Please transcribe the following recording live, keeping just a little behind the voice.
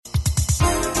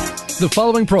The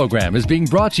following program is being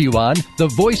brought to you on the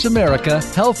Voice America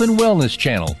Health and Wellness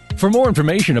Channel. For more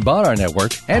information about our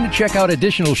network and to check out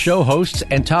additional show hosts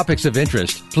and topics of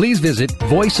interest, please visit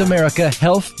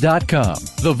voiceamericahealth.com.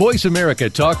 The Voice America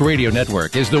Talk Radio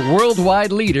Network is the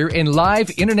worldwide leader in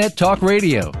live Internet talk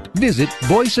radio. Visit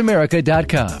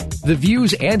voiceamerica.com. The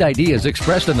views and ideas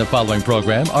expressed on the following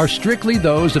program are strictly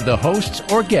those of the hosts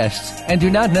or guests and do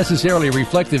not necessarily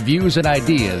reflect the views and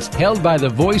ideas held by the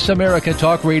Voice America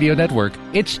Talk Radio Network,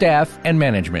 its staff, and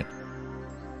management.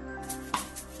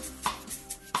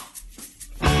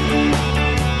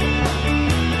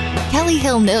 Kellie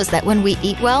Hill knows that when we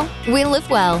eat well, we live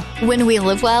well. When we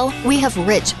live well, we have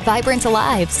rich, vibrant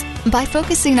lives. By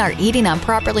focusing our eating on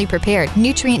properly prepared,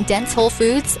 nutrient-dense whole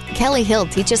foods, Kellie Hill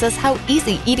teaches us how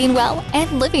easy eating well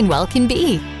and living well can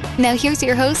be. Now here's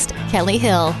your host, Kellie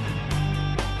Hill.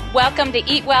 Welcome to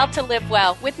Eat Well to Live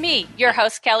Well with me, your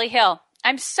host, Kellie Hill.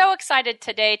 I'm so excited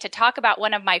today to talk about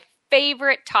one of my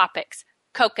favorite topics,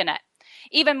 coconut.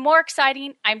 Even more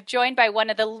exciting, I'm joined by one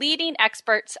of the leading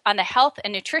experts on the health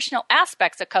and nutritional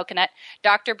aspects of coconut,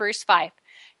 Dr. Bruce Fife.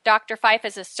 Dr. Fife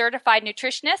is a certified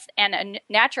nutritionist and a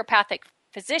naturopathic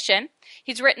physician.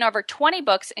 He's written over 20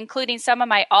 books, including some of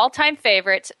my all-time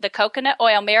favorites, The Coconut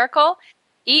Oil Miracle,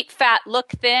 Eat Fat, Look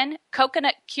Thin,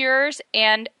 Coconut Cures,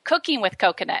 and Cooking with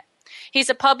Coconut. He's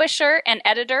a publisher and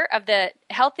editor of the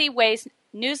Healthy Ways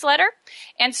newsletter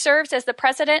and serves as the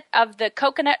president of the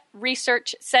Coconut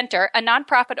Research Center, a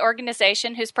nonprofit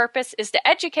organization whose purpose is to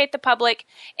educate the public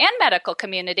and medical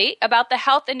community about the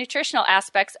health and nutritional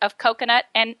aspects of coconut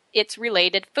and its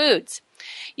related foods.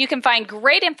 You can find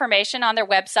great information on their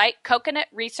website,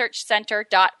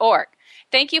 coconutresearchcenter.org.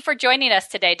 Thank you for joining us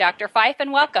today, Dr. Fife,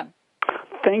 and welcome.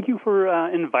 Thank you for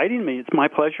inviting me. It's my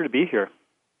pleasure to be here.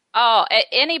 Oh,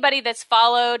 anybody that's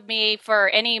followed me for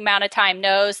any amount of time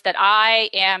knows that I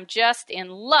am just in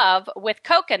love with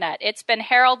coconut. It's been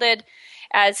heralded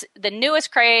as the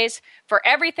newest craze for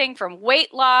everything from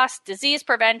weight loss, disease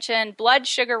prevention, blood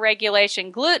sugar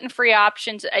regulation, gluten-free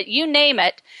options, you name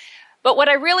it. But what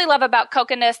I really love about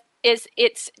coconut is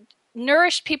it's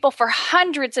nourished people for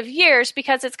hundreds of years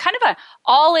because it's kind of an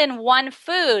all-in-one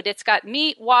food. It's got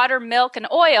meat, water, milk, and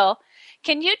oil.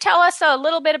 Can you tell us a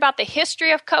little bit about the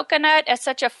history of coconut as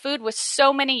such a food with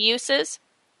so many uses?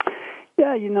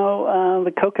 Yeah,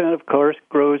 the coconut, of course,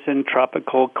 grows in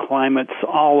tropical climates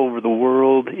all over the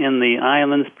world, in the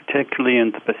islands, particularly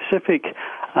in the Pacific.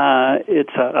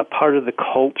 It's a part of the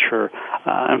culture.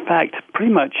 In fact,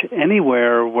 pretty much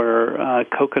anywhere where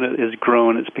coconut is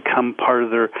grown, it's become part of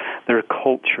their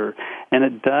culture. And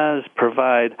it does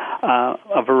provide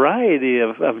a variety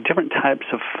of different types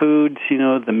of foods,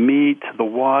 the meat, the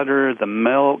water, the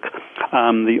milk,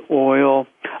 the oil.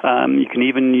 You can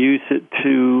even use it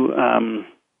to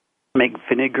make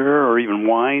vinegar or even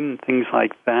wine, things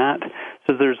like that.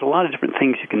 So there's a lot of different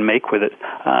things you can make with it.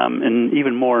 And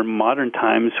even more in modern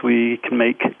times, we can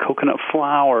make coconut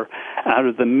flour out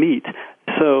of the meat.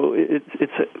 So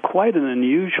it's quite an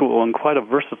unusual and quite a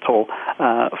versatile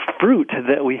fruit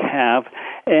that we have.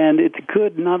 And it's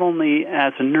good not only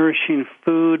as a nourishing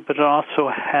food, but it also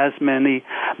has many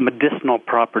medicinal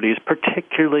properties,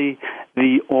 particularly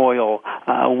the oil,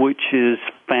 which is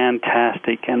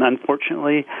fantastic. And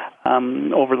unfortunately,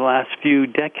 over the last few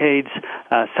decades,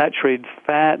 saturated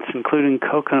fats, including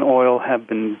coconut oil, have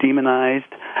been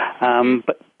demonized.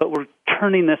 But we're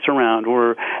turning this around.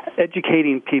 We're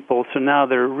educating people, so now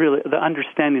they're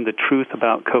understanding the truth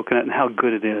about coconut and how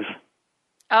good it is.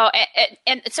 Oh,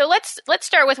 and so let's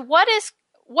start with what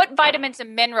vitamins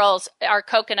and minerals are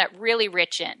coconut really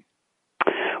rich in?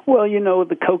 Well,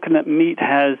 the coconut meat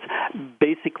has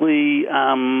basically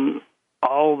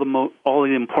all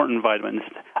the important vitamins.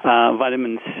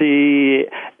 Vitamin C,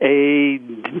 A,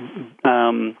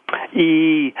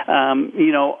 E,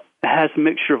 it has a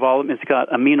mixture of all of them. It's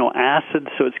got amino acids,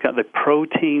 so it's got the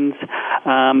proteins,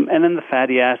 and then the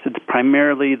fatty acids,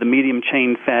 primarily the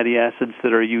medium-chain fatty acids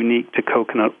that are unique to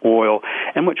coconut oil,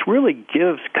 and which really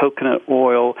gives coconut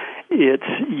oil its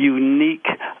unique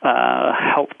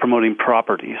health-promoting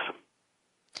properties.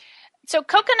 So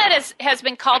coconut has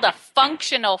been called a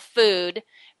functional food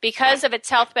because of its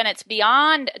health benefits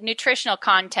beyond nutritional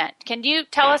content. Can you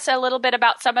tell us a little bit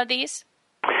about some of these?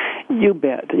 You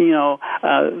bet.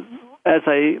 As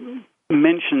I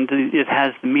mentioned, it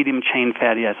has the medium-chain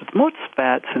fatty acids. Most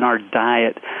fats in our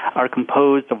diet are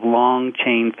composed of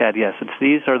long-chain fatty acids.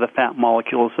 These are the fat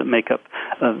molecules that make up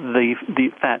the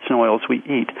fats and oils we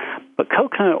eat. But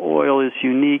coconut oil is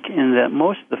unique in that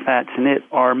most of the fats in it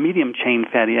are medium-chain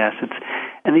fatty acids.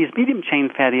 And these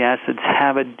medium-chain fatty acids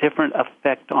have a different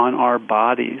effect on our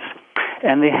bodies.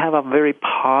 And they have a very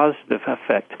positive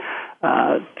effect.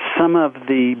 some of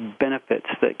the benefits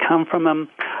that come from them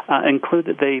include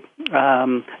that they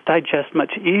digest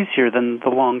much easier than the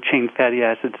long-chain fatty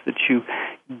acids that you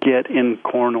get in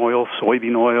corn oil,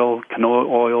 soybean oil, canola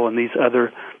oil, and these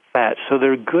other fats. So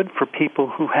they're good for people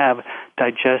who have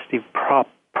digestive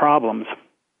problems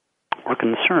or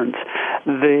concerns.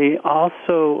 They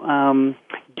also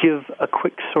give a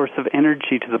quick source of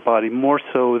energy to the body, more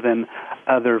so than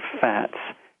other fats.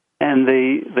 And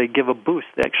they give a boost.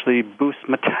 They actually boost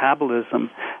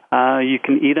metabolism. You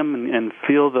can eat them and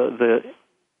feel the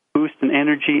boost in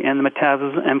energy and the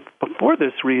metabolism. And for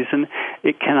this reason,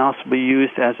 it can also be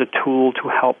used as a tool to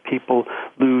help people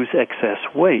lose excess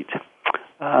weight.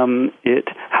 It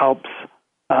helps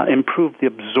improve the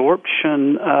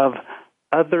absorption of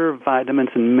other vitamins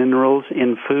and minerals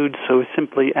in food, so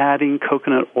simply adding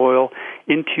coconut oil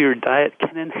into your diet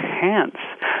can enhance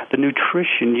the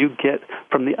nutrition you get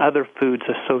from the other foods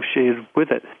associated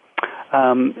with it.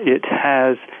 It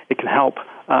can help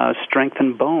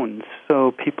strengthen bones.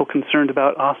 So people concerned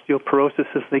about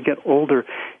osteoporosis as they get older,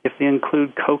 if they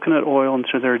include coconut oil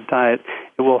into their diet,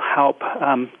 it will help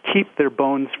keep their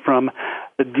bones from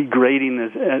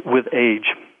degrading with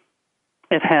age.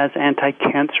 It has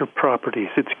anti-cancer properties.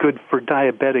 It's good for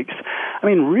diabetics. I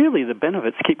mean, really, the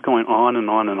benefits keep going on and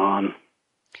on and on.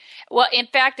 Well, in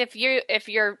fact, if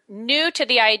you're new to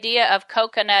the idea of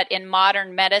coconut in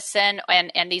modern medicine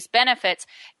and these benefits,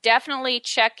 definitely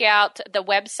check out the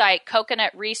website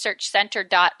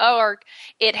coconutresearchcenter.org.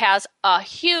 It has a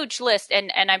huge list,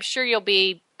 and I'm sure you'll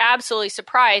be absolutely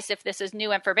surprised if this is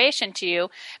new information to you,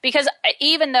 because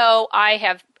even though I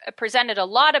have presented a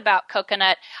lot about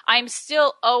coconut, I'm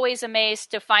still always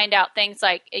amazed to find out things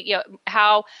like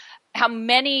how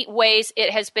many ways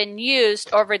it has been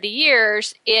used over the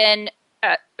years in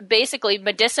basically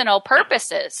medicinal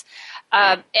purposes,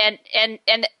 and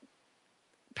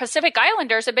Pacific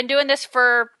Islanders have been doing this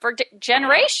for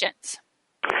generations.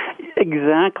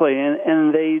 Exactly,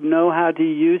 and they know how to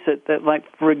use it. That, like,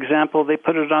 for example, they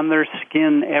put it on their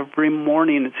skin every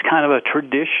morning. It's kind of a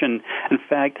tradition. In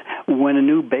fact, when a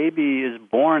new baby is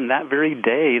born, that very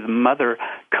day, the mother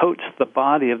coats the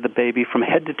body of the baby from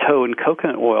head to toe in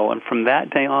coconut oil, and from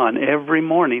that day on, every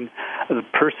morning, the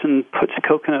person puts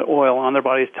coconut oil on their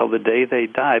bodies till the day they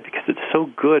die, because it's so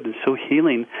good and so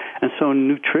healing and so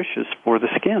nutritious for the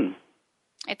skin.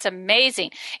 It's amazing.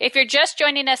 If you're just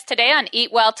joining us today on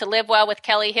Eat Well to Live Well with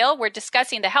Kellie Hill, we're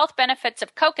discussing the health benefits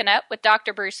of coconut with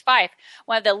Dr. Bruce Fife,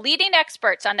 one of the leading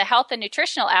experts on the health and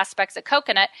nutritional aspects of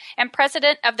coconut and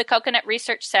president of the Coconut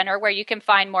Research Center, where you can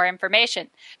find more information.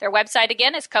 Their website,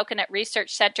 again, is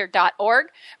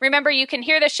coconutresearchcenter.org. Remember, you can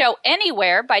hear the show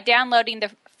anywhere by downloading the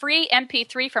free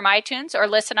MP3 from iTunes or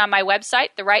listen on my website,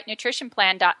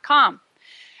 therightnutritionplan.com.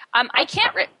 I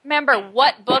can't remember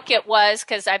what book it was,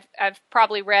 because I've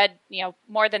probably read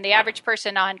more than the average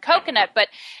person on coconut, but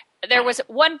there was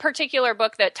one particular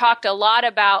book that talked a lot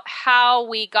about how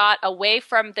we got away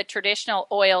from the traditional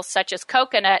oils such as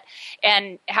coconut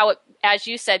and how it, as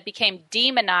you said, became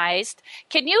demonized.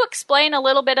 Can you explain a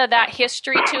little bit of that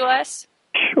history to us?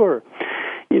 Sure.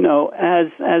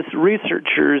 As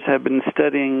researchers have been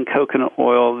studying coconut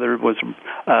oil, there was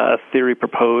a theory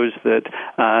proposed that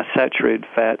saturated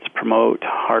fats promote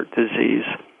heart disease.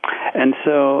 And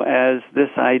so as this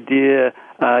idea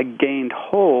gained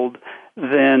hold,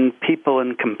 then people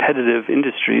in competitive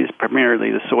industries,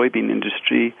 primarily the soybean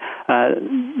industry,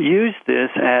 used this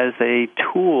as a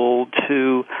tool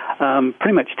to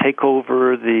pretty much take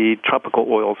over the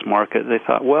tropical oils market. They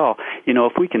thought, well,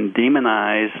 if we can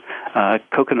demonize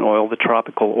coconut oil, the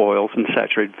tropical oils, and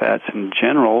saturated fats in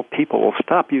general, people will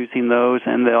stop using those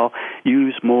and they'll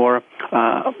use more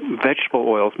vegetable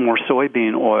oils, more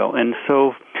soybean oil. And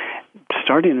so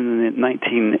starting in the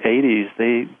 1980s,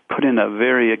 they put in a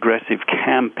very aggressive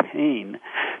campaign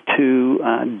to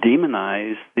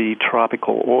demonize the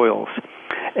tropical oils.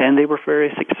 And they were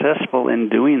very successful in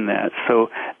doing that, so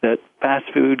that fast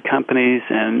food companies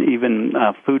and even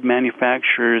food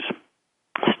manufacturers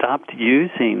stopped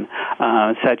using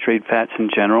saturated fats in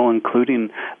general,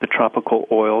 including the tropical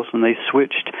oils, and they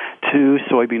switched to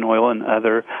soybean oil and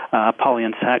other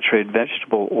polyunsaturated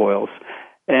vegetable oils.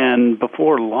 And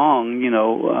before long,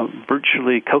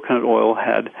 virtually coconut oil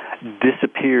had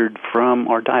disappeared from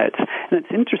our diets. And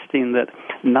it's interesting that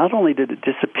not only did it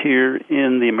disappear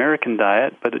in the American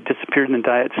diet, but it disappeared in the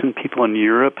diets in people in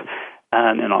Europe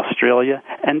and in Australia,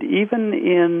 and even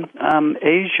in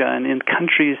Asia and in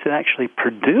countries that actually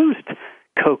produced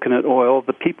coconut oil.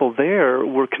 The people there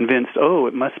were convinced,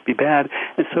 it must be bad,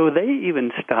 and so they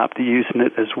even stopped using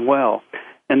it as well.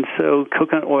 And so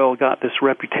coconut oil got this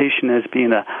reputation as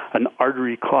being an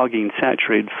artery-clogging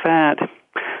saturated fat.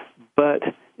 But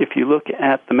if you look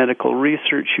at the medical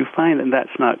research, you find that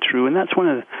that's not true. And that's one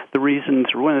of the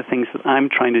reasons, or one of the things that I'm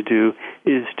trying to do,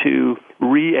 is to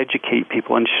re-educate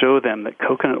people and show them that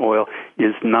coconut oil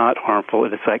is not harmful.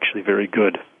 It is actually very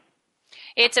good.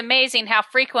 It's amazing how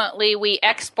frequently we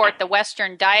export the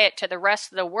Western diet to the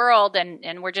rest of the world,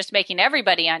 and we're just making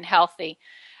everybody unhealthy.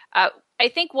 I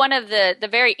think one of the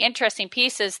very interesting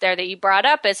pieces there that you brought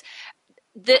up is,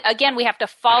 again, we have to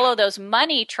follow those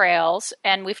money trails,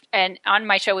 and on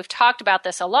my show we've talked about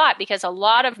this a lot, because a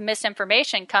lot of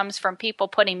misinformation comes from people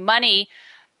putting money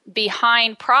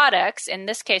behind products, in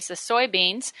this case the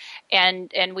soybeans,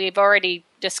 and we've already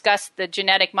discussed the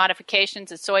genetic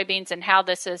modifications of soybeans and how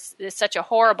this is such a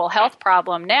horrible health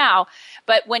problem now.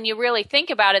 But when you really think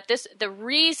about it, the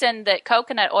reason that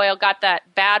coconut oil got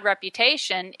that bad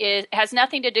reputation has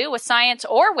nothing to do with science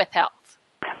or with health.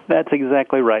 That's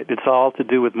exactly right. It's all to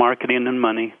do with marketing and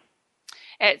money.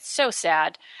 It's so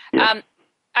sad. Yes.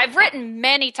 I've written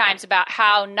many times about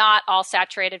how not all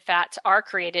saturated fats are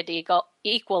created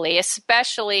equally,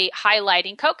 especially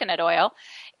highlighting coconut oil.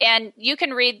 And you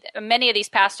can read many of these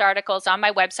past articles on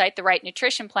my website,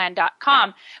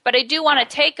 therightnutritionplan.com. But I do want to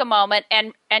take a moment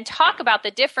and talk about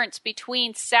the difference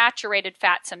between saturated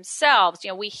fats themselves.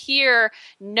 We hear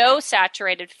no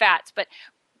saturated fats, but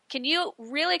can you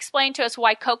really explain to us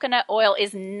why coconut oil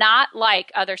is not like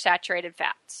other saturated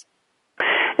fats?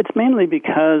 It's mainly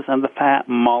because of the fat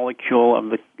molecule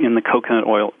in the coconut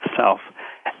oil itself.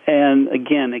 And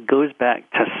again, it goes back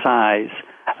to size.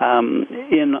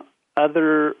 In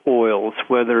other oils,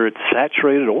 whether it's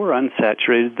saturated or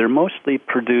unsaturated, they're mostly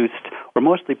produced or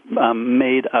mostly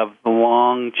made of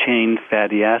long-chain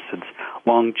fatty acids,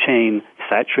 long-chain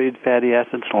saturated fatty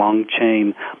acids,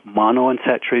 long-chain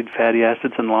monounsaturated fatty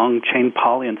acids, and long-chain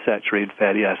polyunsaturated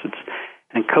fatty acids.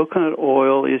 And coconut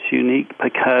oil is unique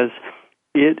because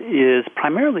it is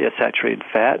primarily a saturated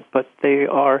fat, but they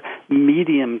are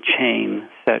medium-chain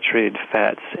saturated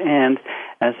fats. And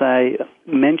as I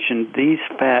mentioned, these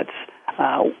fats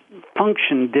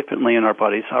function differently in our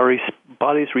bodies. Our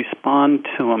bodies respond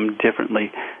to them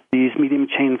differently. These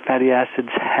medium-chain fatty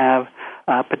acids have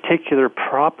particular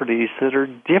properties that are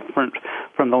different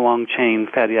from the long-chain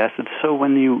fatty acids. So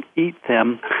when you eat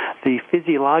them, the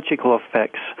physiological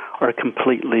effects are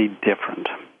completely different.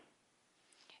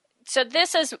 So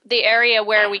this is the area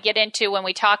where we get into when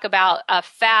we talk about a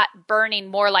fat burning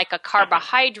more like a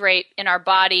carbohydrate in our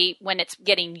body when it's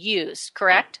getting used,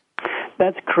 correct?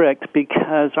 That's correct,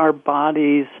 because our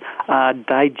bodies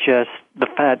digest the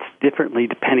fats differently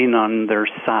depending on their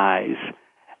size.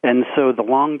 And so the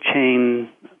long-chain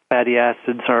fatty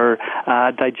acids are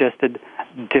digested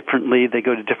differently. They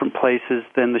go to different places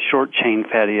than the short-chain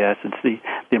fatty acids,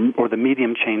 or the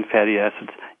medium-chain fatty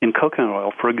acids in coconut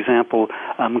oil. For example,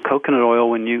 coconut oil,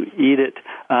 when you eat it,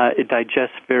 it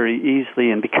digests very easily,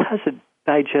 and because it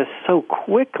digests so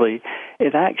quickly,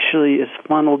 it actually is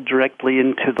funneled directly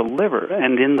into the liver.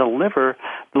 And in the liver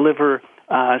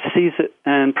sees it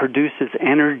and produces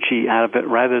energy out of it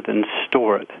rather than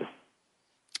store it.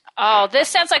 Oh, this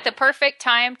sounds like the perfect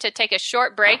time to take a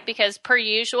short break because, per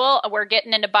usual, we're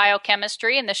getting into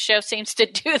biochemistry, and the show seems to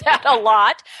do that a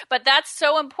lot. But that's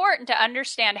so important to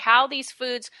understand how these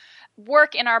foods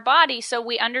work in our body so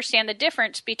we understand the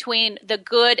difference between the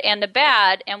good and the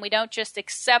bad, and we don't just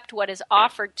accept what is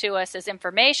offered to us as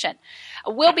information.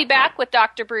 We'll be back with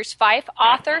Dr. Bruce Fife,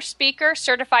 author, speaker,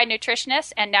 certified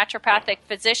nutritionist, and naturopathic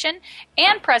physician,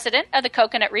 and president of the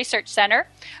Coconut Research Center.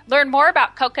 Learn more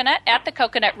about coconut at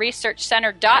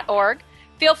thecoconutresearchcenter.org.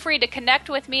 Feel free to connect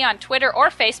with me on Twitter or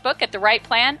Facebook at The Right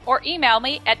Plan, or email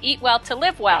me at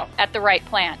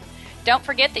eatwelltolivewell@therightplan. Don't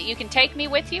forget that you can take me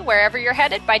with you wherever you're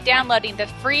headed by downloading the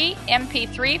free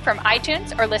MP3 from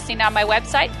iTunes or listening on my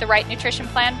website,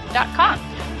 therightnutritionplan.com.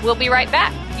 We'll be right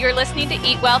back. You're listening to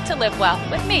Eat Well to Live Well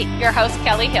with me, your host,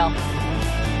 Kellie Hill.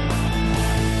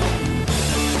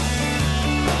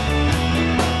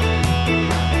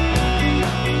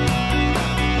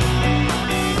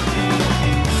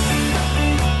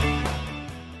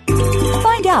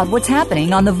 Find out what's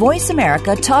happening on the Voice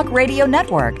America Talk Radio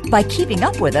Network by keeping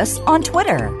up with us on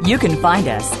Twitter. You can find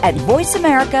us at Voice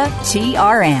America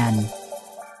TRN.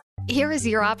 Here is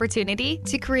your opportunity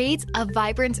to create a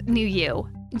vibrant new you.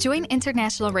 Join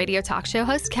international radio talk show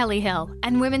host Kellie Hill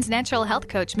and women's natural health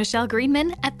coach Michelle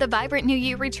Greenman at the Vibrant New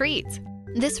You Retreat.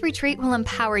 This retreat will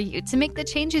empower you to make the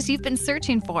changes you've been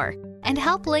searching for and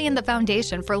help lay in the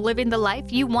foundation for living the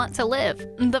life you want to live,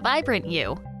 the vibrant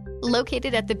you.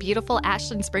 Located at the beautiful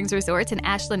Ashland Springs Resort in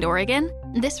Ashland, Oregon,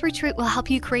 this retreat will help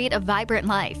you create a vibrant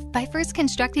life by first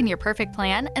constructing your perfect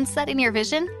plan and setting your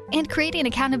vision and creating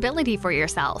accountability for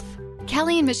yourself.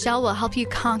 Kellie and Michelle will help you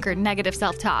conquer negative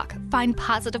self-talk, find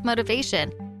positive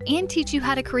motivation, and teach you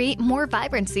how to create more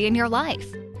vibrancy in your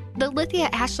life. The Lithia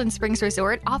Ashland Springs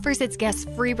Resort offers its guests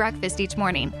free breakfast each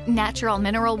morning, natural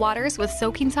mineral waters with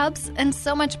soaking tubs, and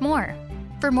so much more.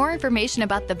 For more information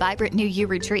about the Vibrant New You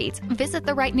retreat, visit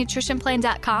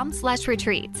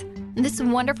therightnutritionplan.com/retreat. This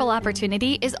wonderful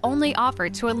opportunity is only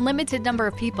offered to a limited number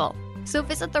of people. So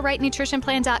visit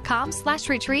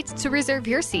therightnutritionplan.com/retreat to reserve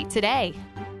your seat today.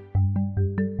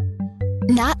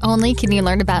 Not only can you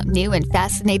learn about new and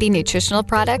fascinating nutritional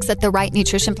products at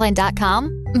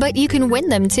therightnutritionplan.com, but you can win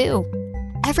them too.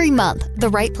 Every month, The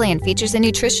Right Plan features a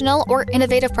nutritional or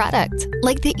innovative product,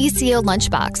 like the ECO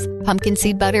Lunchbox, pumpkin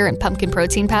seed butter and pumpkin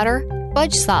protein powder,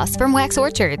 fudge sauce from Wax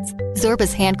Orchards,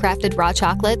 Zorba's handcrafted raw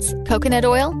chocolates, coconut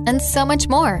oil, and so much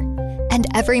more. And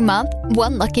every month,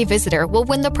 one lucky visitor will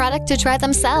win the product to try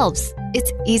themselves.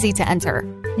 It's easy to enter.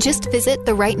 Just visit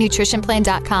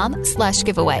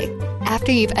therightnutritionplan.com/giveaway.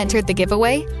 After you've entered the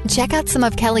giveaway, check out some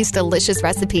of Kellie's delicious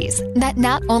recipes that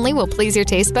not only will please your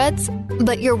taste buds,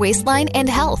 but your waistline and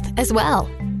health as well.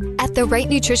 At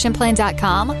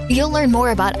therightnutritionplan.com, you'll learn more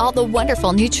about all the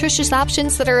wonderful nutritious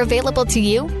options that are available to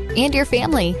you and your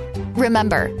family.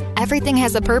 Remember, everything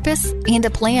has a purpose and a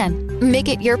plan. Make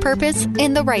it your purpose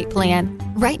in the right plan.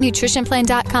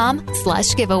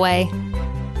 rightnutritionplan.com/giveaway.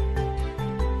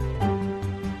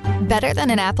 Better than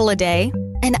an apple a day?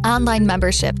 An online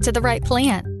membership to the Right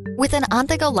Plan. With an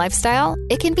on-the-go lifestyle,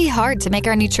 it can be hard to make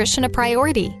our nutrition a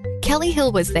priority. Kellie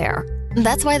Hill was there.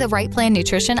 That's why the Right Plan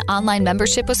Nutrition online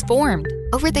membership was formed.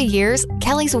 Over the years,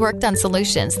 Kellie's worked on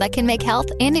solutions that can make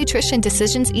health and nutrition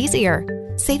decisions easier,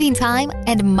 saving time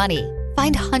and money.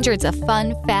 Find hundreds of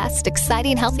fun, fast,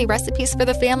 exciting, healthy recipes for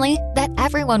the family that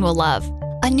everyone will love.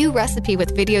 A new recipe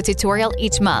with video tutorial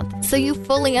each month so you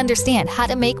fully understand how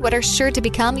to make what are sure to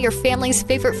become your family's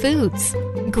favorite foods.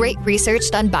 Great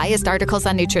researched, unbiased articles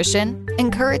on nutrition,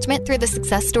 encouragement through the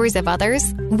success stories of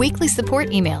others, weekly support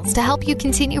emails to help you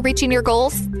continue reaching your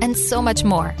goals, and so much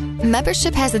more.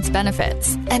 Membership has its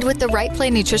benefits, and with the Right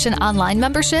Plan Nutrition online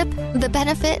membership, the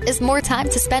benefit is more time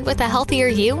to spend with a healthier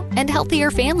you and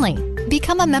healthier family.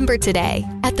 Become a member today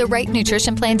at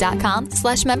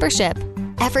therightnutritionplan.com/membership.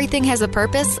 Everything has a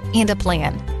purpose and a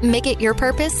plan. Make it your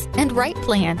purpose and right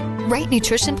plan.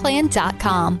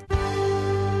 rightnutritionplan.com.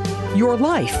 Your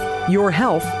life, your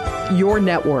health, your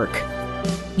network.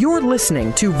 You're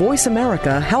listening to Voice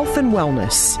America Health and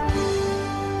Wellness.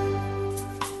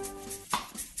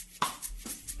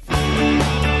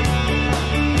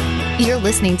 You're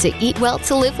listening to Eat Well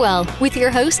to Live Well with your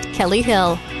host, Kellie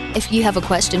Hill. If you have a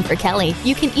question for Kellie,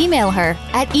 you can email her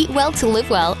at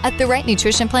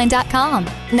eatwelltolivewell@therightnutritionplan.com.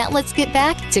 Now let's get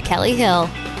back to Kellie Hill.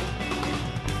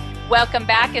 Welcome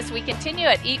back as we continue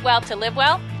at Eat Well to Live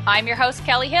Well. I'm your host,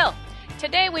 Kellie Hill.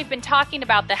 Today we've been talking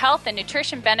about the health and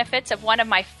nutrition benefits of one of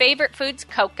my favorite foods,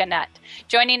 coconut.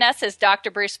 Joining us is Dr.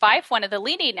 Bruce Fife, one of the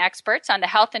leading experts on the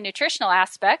health and nutritional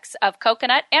aspects of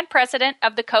coconut and president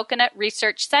of the Coconut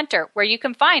Research Center, where you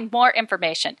can find more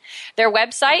information. Their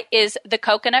website is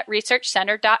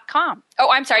thecoconutresearchcenter.com.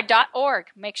 .org.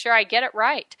 Make sure I get it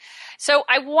right. So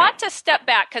I want to step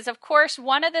back because, of course,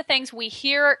 one of the things we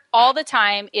hear all the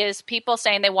time is people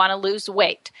saying they want to lose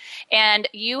weight. And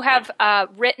you have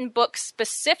written books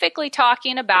specifically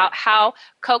talking about how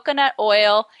coconut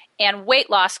oil and weight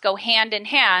loss go hand in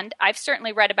hand. I've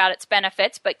certainly read about its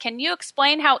benefits, but can you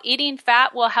explain how eating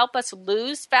fat will help us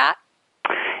lose fat?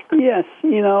 Yes,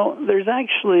 there's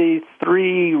actually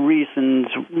three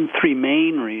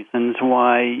main reasons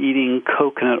why eating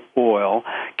coconut oil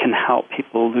can help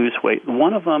people lose weight.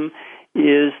 One of them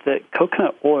is that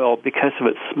coconut oil, because of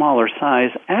its smaller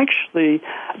size, actually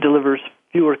delivers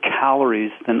fewer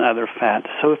calories than other fats.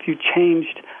 So if you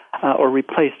changed or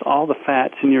replaced all the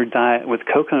fats in your diet with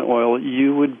coconut oil,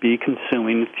 you would be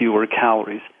consuming fewer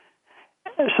calories.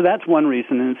 So that's one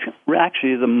reason, and it's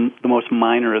actually the most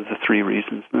minor of the three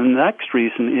reasons. And the next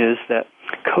reason is that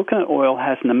coconut oil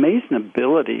has an amazing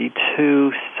ability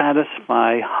to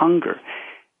satisfy hunger.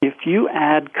 If you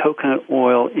add coconut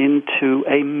oil into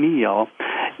a meal,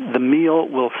 the meal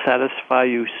will satisfy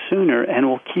you sooner and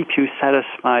will keep you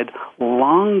satisfied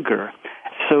longer,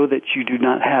 so that you do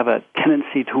not have a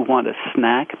tendency to want a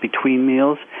snack between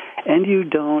meals, and you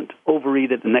don't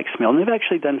overeat at the next meal. And they've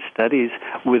actually done studies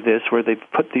with this where they've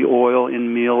put the oil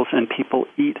in meals and people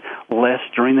eat less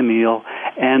during the meal,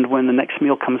 and when the next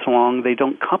meal comes along, they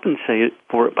don't compensate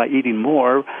for it by eating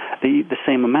more. They eat the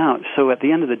same amount. So at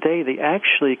the end of the day, they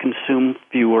actually consume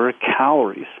fewer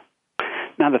calories.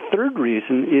 Now, the third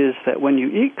reason is that when you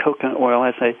eat coconut oil,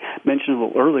 as I mentioned a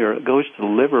little earlier, it goes to the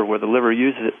liver where the liver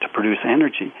uses it to produce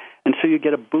energy. And so you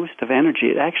get a boost of energy.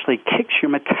 It actually kicks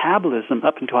your metabolism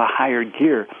up into a higher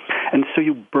gear. And so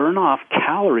you burn off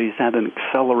calories at an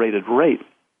accelerated rate.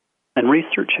 And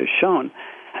research has shown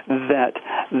that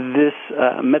this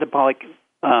metabolic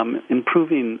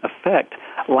improving effect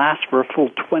lasts for a full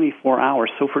 24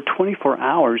 hours. So for 24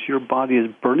 hours, your body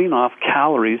is burning off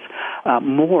calories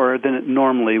more than it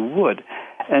normally would.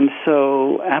 And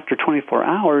so after 24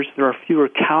 hours, there are fewer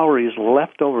calories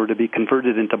left over to be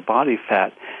converted into body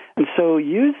fat. And so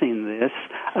using this,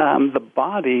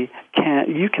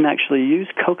 you can actually use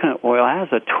coconut oil as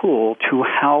a tool to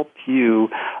help you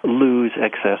lose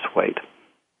excess weight.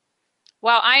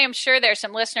 Well, I am sure there's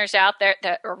some listeners out there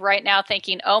that are right now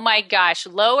thinking, oh my gosh,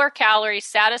 lower calories,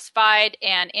 satisfied,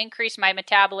 and increase my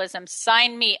metabolism.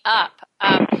 Sign me up.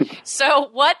 So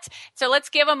let's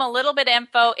give them a little bit of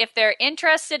info. If they're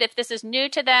interested, if this is new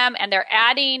to them and they're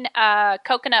adding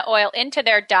coconut oil into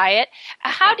their diet,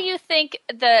 how do you think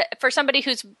for somebody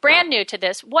who's brand new to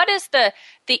this, what is the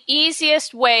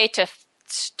easiest way to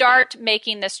start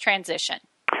making this transition?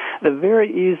 The very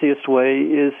easiest way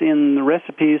is in the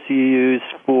recipes you use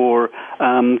for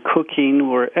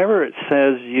cooking. Wherever it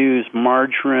says use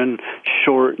margarine,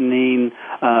 shortening,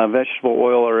 vegetable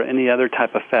oil, or any other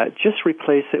type of fat, just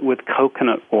replace it with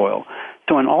coconut oil.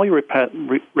 So in all your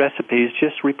recipes,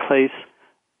 just replace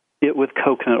it with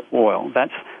coconut oil.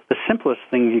 That's the simplest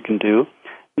thing you can do.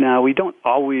 Now, we don't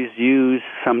always use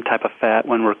some type of fat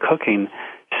when we're cooking.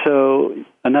 So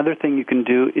another thing you can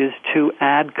do is to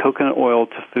add coconut oil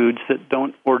to foods that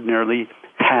don't ordinarily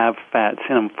have fats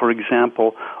in them. For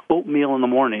example, oatmeal in the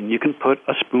morning, you can put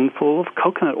a spoonful of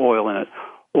coconut oil in it.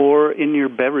 Or in your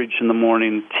beverage in the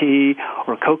morning, tea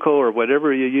or cocoa or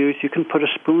whatever you use, you can put a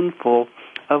spoonful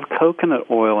of coconut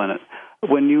oil in it.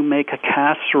 When you make a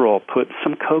casserole, put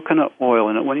some coconut oil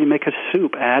in it. When you make a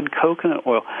soup, add coconut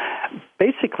oil.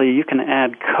 Basically, you can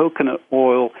add coconut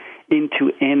oil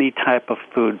into any type of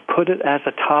food. Put it as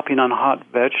a topping on hot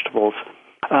vegetables.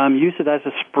 Use it as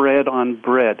a spread on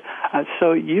bread.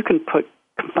 So you can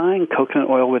combine coconut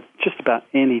oil with just about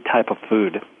any type of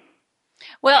food.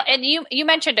 Well, and you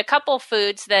mentioned a couple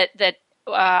foods that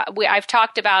I've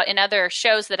talked about in other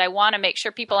shows that I want to make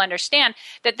sure people understand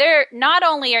that they're not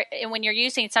only when you're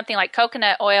using something like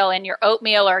coconut oil in your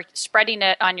oatmeal or spreading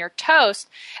it on your toast,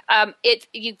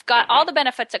 you've got all the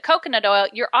benefits of coconut oil.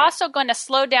 You're also going to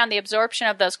slow down the absorption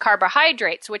of those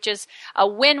carbohydrates, which is a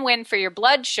win-win for your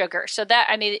blood sugar. So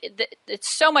it's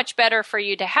so much better for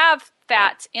you to have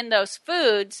fats in those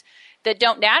foods that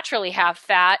don't naturally have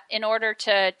fat in order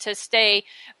to stay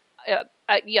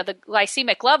the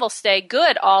glycemic levels stay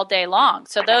good all day long.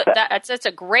 So that's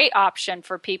a great option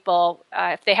for people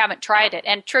if they haven't tried it.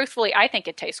 And truthfully, I think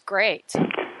it tastes great.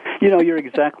 You're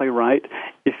exactly right.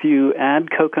 If you add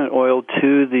coconut oil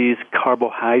to these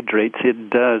carbohydrates,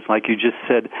 it does, like you just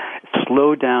said,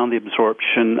 slow down the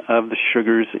absorption of the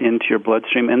sugars into your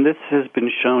bloodstream. And this has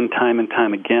been shown time and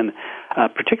time again,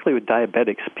 particularly with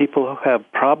diabetics. People who have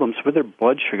problems with their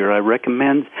blood sugar, I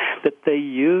recommend that they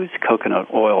use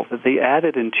coconut oil, that they add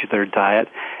it into their diet,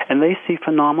 and they see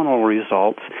phenomenal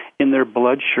results in their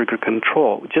blood sugar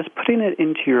control. Just putting it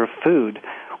into your food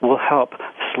will help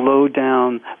slow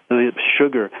down the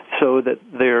sugar so that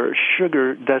their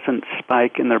sugar doesn't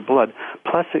spike in their blood.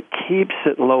 Plus, it keeps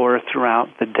it lower throughout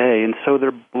the day, and so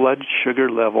their blood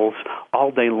sugar levels all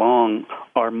day long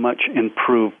are much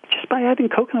improved just by adding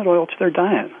coconut oil to their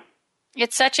diet.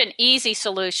 It's such an easy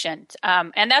solution,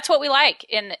 and that's what we like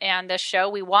in this show.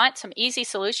 We want some easy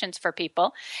solutions for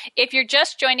people. If you're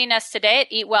just joining us today at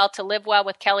Eat Well to Live Well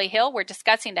with Kellie Hill, we're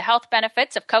discussing the health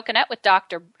benefits of coconut with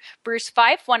Dr. Bruce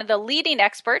Fife, one of the leading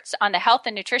experts on the health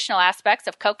and nutritional aspects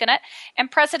of coconut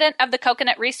and president of the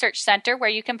Coconut Research Center, where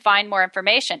you can find more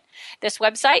information. This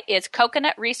website is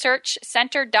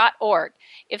coconutresearchcenter.org.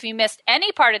 If you missed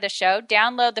any part of the show,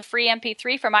 download the free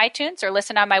MP3 from iTunes or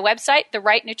listen on my website,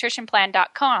 therightnutritionplan.com.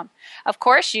 Of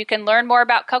course, you can learn more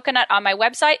about coconut on my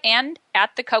website and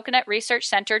at the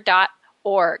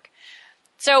coconutresearchcenter.org.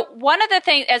 So one of the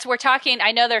things, as we're talking,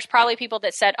 I know there's probably people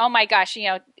that said, oh my gosh,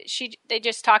 they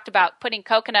just talked about putting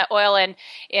coconut oil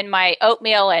in my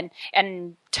oatmeal and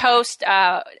toast.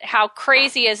 How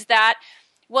crazy is that?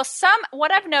 Well,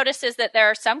 what I've noticed is that there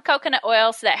are some coconut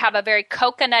oils that have a very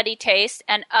coconutty taste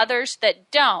and others that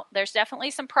don't. There's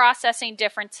definitely some processing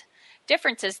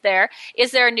differences there.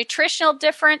 Is there a nutritional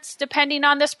difference depending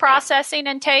on this processing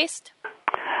and taste?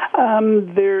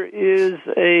 There is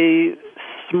a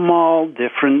small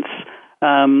difference.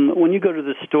 When you go to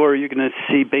the store, you're going to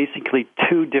see basically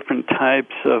two different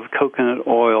types of coconut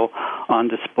oil on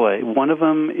display. One of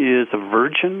them is a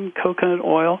virgin coconut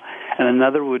oil, and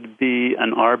another would be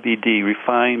an RBD,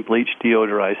 refined bleached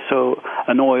deodorized, so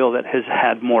an oil that has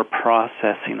had more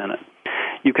processing in it.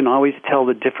 You can always tell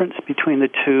the difference between the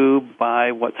two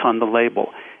by what's on the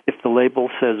label. If the label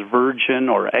says virgin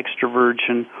or extra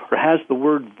virgin or has the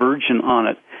word virgin on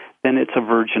it, then it's a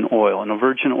virgin oil. And a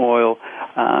virgin oil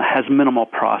has minimal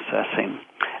processing.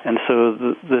 And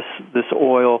so this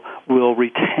oil will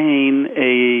retain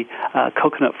a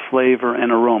coconut flavor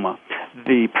and aroma.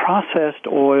 The processed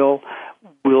oil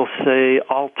will say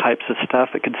all types of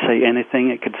stuff. It could say anything.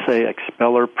 It could say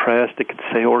expeller pressed. It could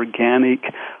say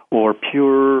organic or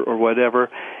pure or whatever.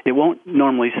 It won't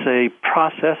normally say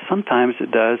processed. Sometimes it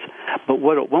does. But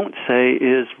what it won't say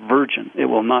is virgin. It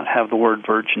will not have the word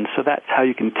virgin. So that's how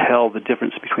you can tell the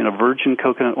difference between a virgin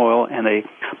coconut oil and a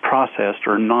processed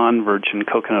or non-virgin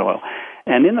coconut oil.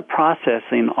 And in the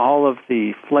processing, all of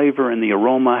the flavor and the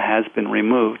aroma has been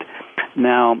removed.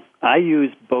 Now, I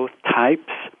use both types.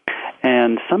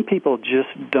 And some people just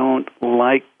don't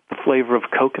like the flavor of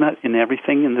coconut in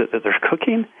everything that they're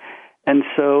cooking. And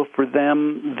so for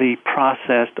them, the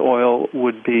processed oil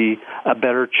would be a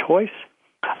better choice.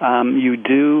 You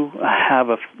do have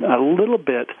a little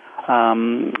bit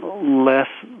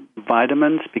less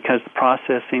vitamins because the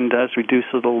processing does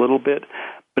reduce it a little bit,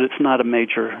 but it's not a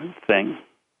major thing.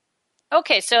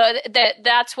 Okay, so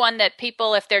that's one that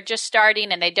people, if they're just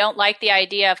starting and they don't like the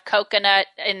idea of coconut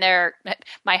in their,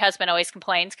 my husband always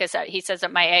complains because he says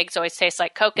that my eggs always taste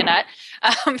like coconut.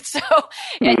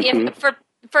 If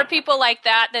for people like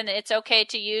that, then it's okay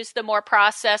to use the more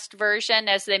processed version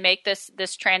as they make this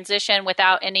transition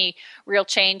without any real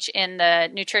change in the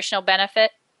nutritional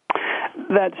benefit?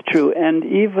 That's true, and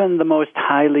even the most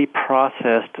highly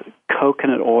processed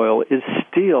coconut oil is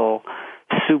still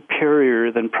superior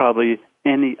than probably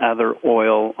any other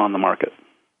oil on the market.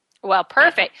 Well,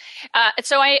 perfect.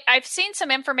 So I've seen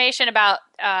some information about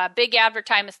big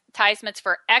advertisements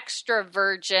for extra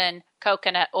virgin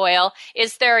coconut oil.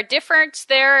 Is there a difference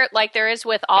there like there is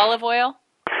with olive oil?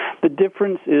 The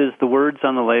difference is the words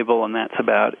on the label, and that's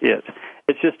about it.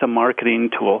 It's just a marketing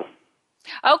tool.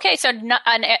 Okay, so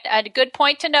a good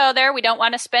point to know there. We don't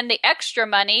want to spend the extra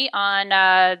money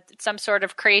on some sort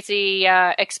of crazy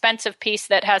expensive piece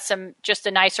that has just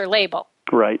a nicer label.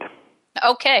 Right.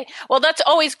 Okay. Well, that's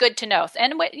always good to know.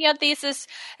 And these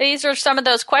are some of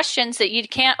those questions that you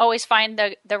can't always find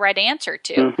the right answer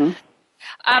to. Mm-hmm.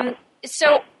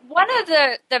 So one of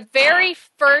the very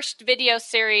first video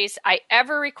series I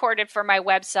ever recorded for my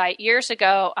website years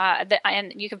ago,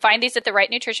 and you can find these at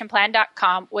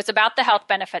therightnutritionplan.com, was about the health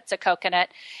benefits of coconut.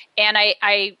 And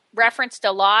I referenced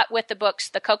a lot with the books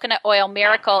The Coconut Oil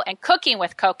Miracle and Cooking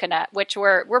with Coconut, which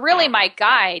were really my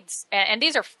guides. And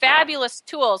these are fabulous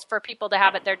tools for people to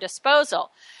have at their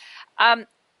disposal. And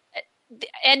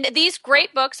these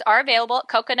great books are available at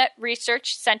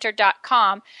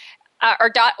coconutresearchcenter.com.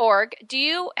 Or .org. Do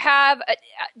you have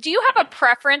a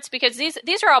preference? Because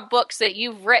these are all books that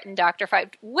you've written, Dr. Fife.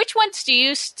 Which ones do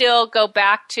you still go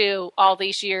back to all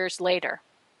these years later?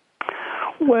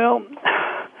 Well,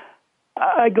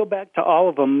 I go back to all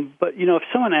of them. But, if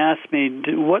someone asks me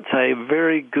what's a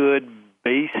very good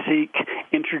basic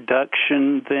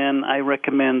introduction, then I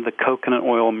recommend The Coconut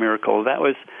Oil Miracle. That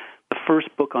was the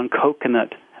first book on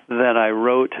coconut that I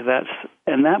wrote.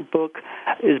 And that book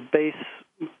is based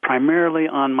primarily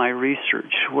on my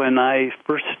research. When I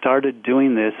first started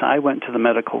doing this, I went to the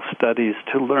medical studies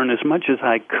to learn as much as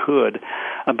I could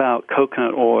about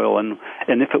coconut oil and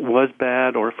if it was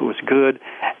bad or if it was good.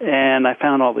 And I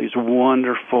found all these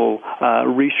wonderful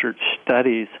research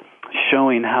studies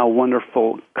showing how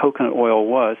wonderful coconut oil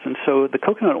was. And so the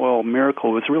Coconut Oil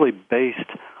Miracle was really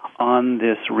based on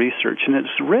this research, and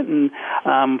it's written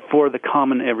for the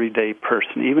common everyday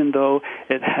person. Even though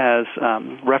it has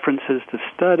references to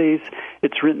studies,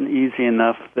 it's written easy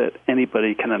enough that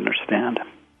anybody can understand.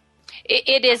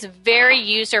 It is very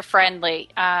user-friendly.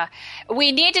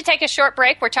 We need to take a short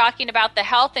break. We're talking about the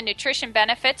health and nutrition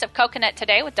benefits of coconut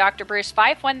today with Dr. Bruce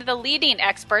Fife, one of the leading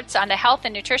experts on the health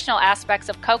and nutritional aspects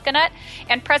of coconut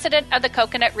and president of the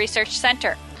Coconut Research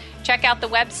Center. Check out the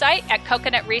website at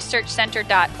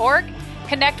coconutresearchcenter.org.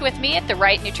 Connect with me at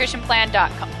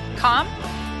therightnutritionplan.com.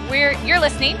 You're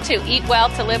listening to Eat Well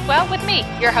to Live Well with me,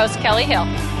 your host, Kellie Hill.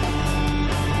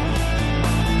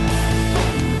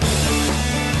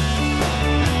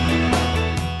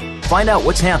 Find out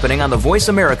what's happening on the Voice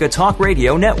America Talk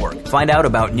Radio Network. Find out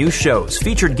about new shows,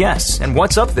 featured guests, and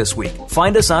what's up this week.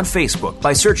 Find us on Facebook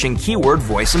by searching keyword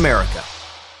Voice America.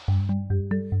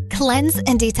 Cleanse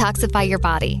and detoxify your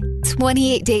body.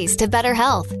 28 Days to Better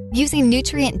Health. Using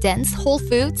nutrient-dense whole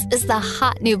foods is the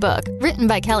hot new book written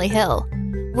by Kellie Hill.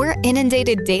 We're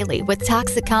inundated daily with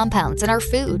toxic compounds in our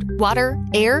food, water,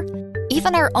 air,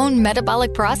 even our own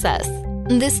metabolic process.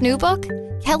 In this new book,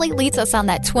 Kellie leads us on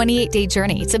that 28-day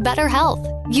journey to better health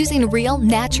using real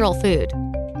natural food.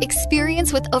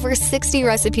 Experience with over 60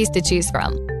 recipes to choose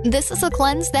from. This is a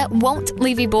cleanse that won't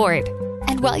leave you bored.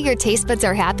 And while your taste buds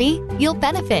are happy, you'll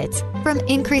benefit from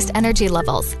increased energy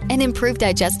levels, an improved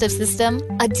digestive system,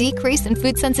 a decrease in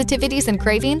food sensitivities and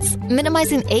cravings,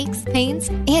 minimizing aches, pains,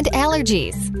 and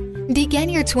allergies. Begin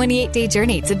your 28-day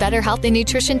journey to better health and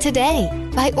nutrition today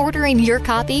by ordering your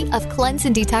copy of Cleanse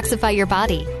and Detoxify Your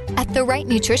Body at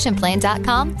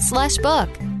therightnutritionplan.com/book.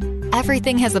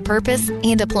 Everything has a purpose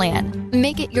and a plan.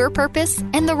 Make it your purpose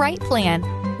and the right plan.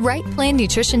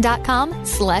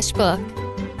 rightplannutrition.com/book.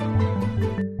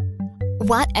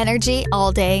 Want energy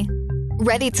all day?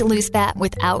 Ready to lose fat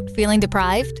without feeling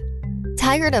deprived?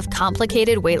 Tired of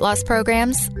complicated weight loss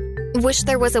programs? Wish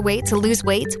there was a way to lose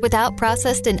weight without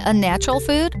processed and unnatural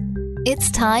food? It's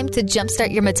time to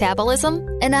jumpstart your metabolism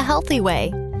in a healthy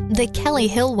way, the Kellie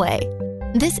Hill way.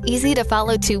 This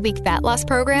easy-to-follow 2-week fat loss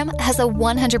program has a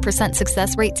 100%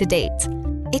 success rate to date.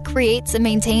 It creates and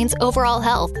maintains overall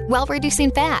health while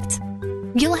reducing fat.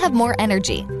 You'll have more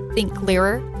energy, think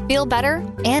clearer, feel better,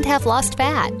 and have lost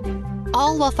fat.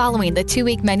 All while following the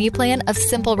 2-week menu plan of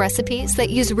simple recipes that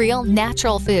use real,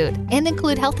 natural food and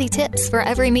include healthy tips for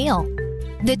every meal.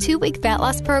 The 2-week fat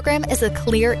loss program is a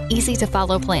clear,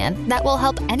 easy-to-follow plan that will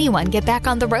help anyone get back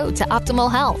on the road to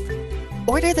optimal health.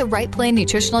 Order the Right Plan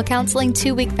Nutritional Counseling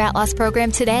 2-week fat loss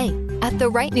program today at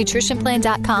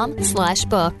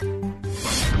therightnutritionplan.com/book.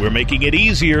 We're making it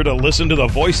easier to listen to the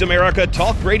Voice America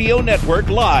Talk Radio Network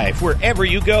live wherever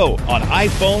you go on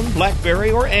iPhone,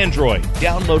 BlackBerry, or Android.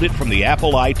 Download it from the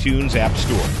Apple iTunes App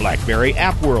Store, BlackBerry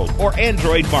App World, or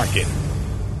Android Market.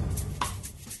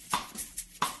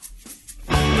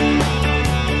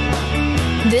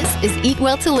 This is Eat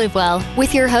Well to Live Well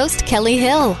with your host, Kellie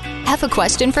Hill. Have a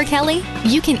question for Kellie?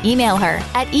 You can email her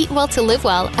at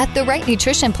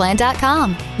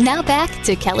eatwelltolivewell@therightnutritionplan.com. Now back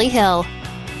to Kellie Hill.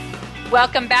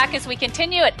 Welcome back as we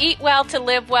continue at Eat Well to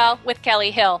Live Well with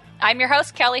Kellie Hill. I'm your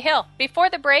host, Kellie Hill. Before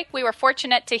the break, we were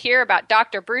fortunate to hear about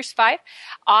Dr. Bruce Fife,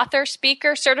 author,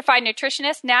 speaker, certified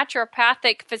nutritionist,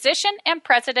 naturopathic physician, and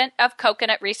president of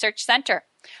Coconut Research Center.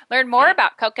 Learn more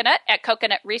about coconut at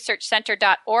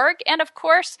coconutresearchcenter.org, and of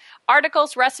course,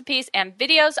 articles, recipes, and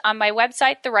videos on my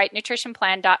website,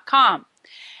 therightnutritionplan.com.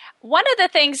 One of the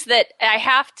things that I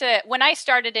have to, when I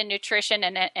started in nutrition,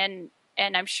 and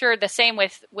I'm sure the same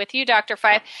with you, Dr.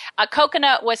 Fife,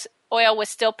 coconut oil was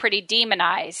still pretty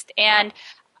demonized. And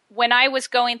when I was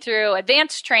going through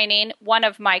advanced training, one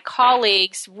of my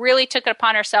colleagues really took it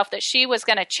upon herself that she was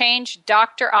going to change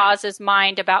Dr. Oz's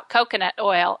mind about coconut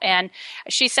oil. And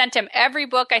she sent him every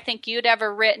book I think you'd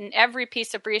ever written, every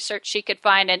piece of research she could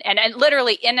find, and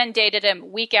literally inundated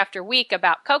him week after week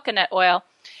about coconut oil.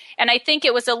 And I think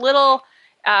it was a little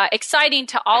exciting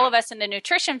to all of us in the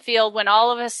nutrition field when all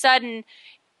of a sudden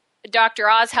Dr.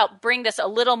 Oz helped bring this a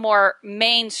little more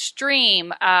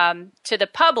mainstream to the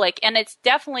public, and it's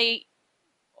definitely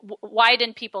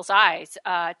widened people's eyes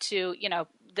to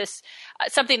this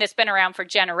something that's been around for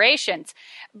generations.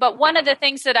 But one of the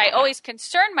things that I always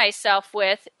concern myself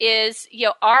with is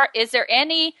is there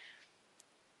any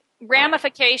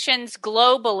ramifications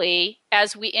globally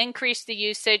as we increase the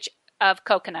usage of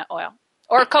coconut oil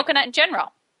or coconut in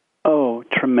general? Oh,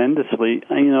 tremendously.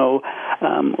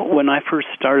 When I first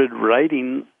started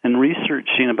writing and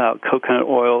researching about coconut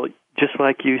oil, just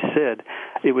like you said,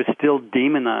 it was still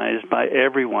demonized by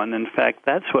everyone. In fact,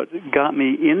 that's what got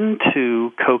me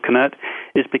into coconut,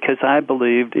 is because I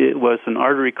believed it was an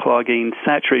artery-clogging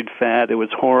saturated fat. It was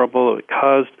horrible. It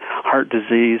caused heart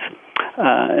disease.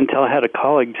 Until I had a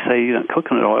colleague say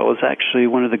coconut oil is actually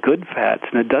one of the good fats,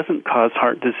 and it doesn't cause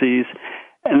heart disease.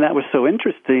 And that was so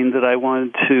interesting that I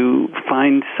wanted to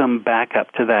find some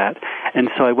backup to that. And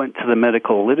so I went to the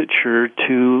medical literature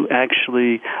to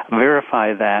actually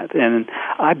verify that. And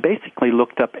I basically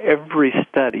looked up every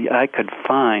study I could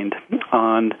find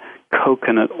on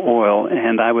coconut oil,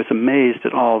 and I was amazed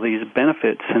at all these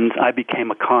benefits, and I became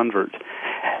a convert.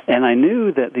 And I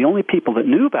knew that the only people that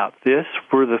knew about this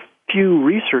were the few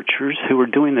researchers who were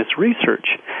doing this research.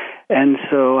 And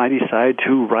so I decided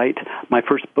to write my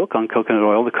first book on coconut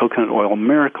oil, The Coconut Oil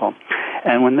Miracle.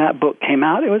 And when that book came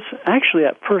out, it was actually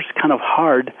at first kind of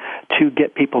hard to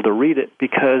get people to read it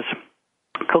because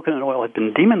coconut oil had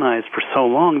been demonized for so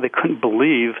long they couldn't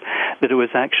believe that it was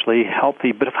actually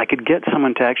healthy. But if I could get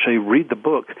someone to actually read the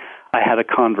book, I had a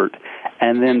convert.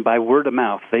 And then by word of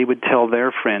mouth, they would tell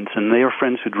their friends, and their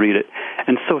friends would read it.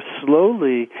 And so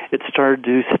slowly it started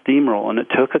to steamroll, and it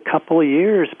took a couple of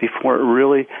years before it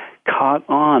really caught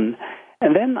on.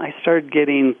 And then I started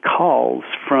getting calls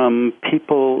from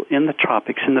people in the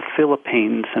tropics, in the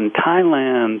Philippines and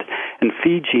Thailand and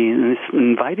Fiji, and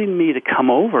inviting me to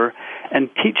come over and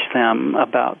teach them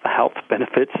about the health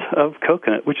benefits of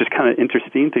coconut, which is kind of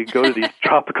interesting to go to these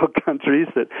tropical countries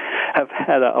that have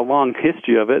had a long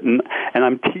history of it, and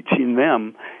I'm teaching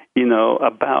them,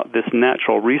 about this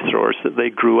natural resource that they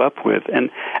grew up with. And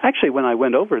actually, when I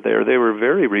went over there, they were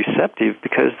very receptive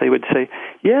because they would say,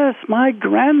 yes, my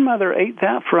grandmother ate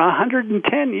that for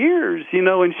 110 years,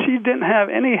 and she didn't have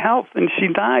any health, and she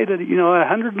died at,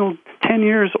 110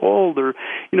 years old, or,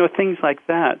 things like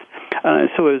that.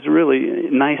 So it was really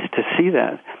nice to see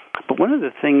that. But one of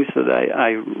the things that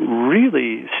I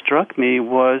really struck me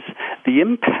was the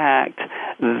impact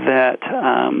that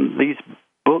these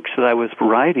books that I was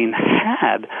writing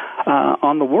had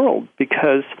on the world,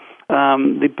 because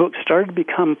the books started to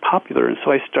become popular, and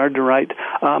so I started to write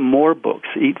more books,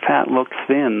 Eat Fat, Look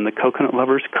Thin, The Coconut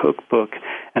Lover's Cookbook,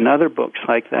 and other books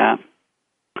like that.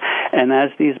 And as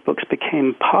these books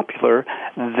became popular,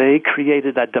 they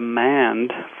created a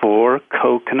demand for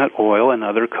coconut oil and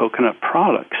other coconut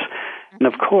products. And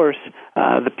of course,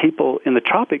 the people in the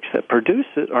tropics that produce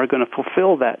it are going to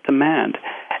fulfill that demand.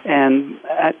 And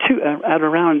at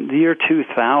around the year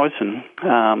 2000,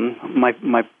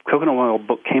 my coconut oil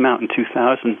book came out in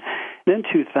 2000. And in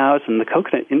 2000, the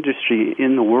coconut industry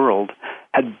in the world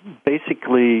had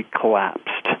basically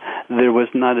collapsed. There was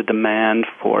not a demand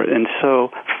for it. And so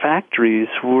factories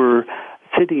were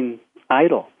sitting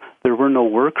idle. There were no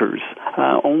workers.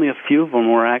 Only a few of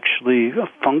them were actually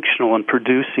functional and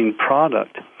producing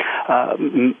product.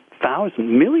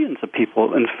 Millions of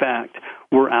people, in fact,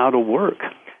 were out of work.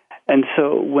 And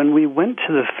so when we went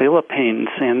to the Philippines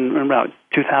in about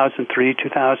 2003,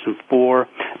 2004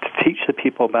 to teach the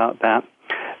people about that,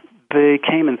 they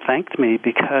came and thanked me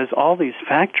because all these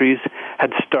factories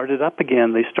had started up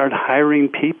again. They started hiring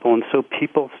people, and so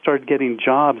people started getting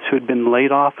jobs who had been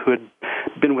laid off, who had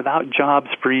been without jobs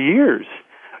for years,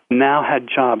 now had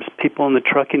jobs. People in the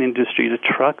trucking industry to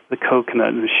truck the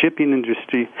coconut, and the shipping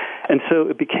industry. And so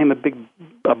it became a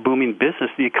booming business.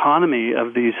 The economy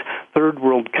of these third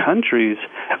world countries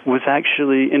was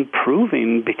actually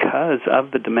improving because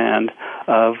of the demand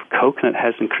of coconut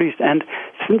has increased. And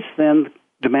since then,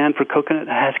 demand for coconut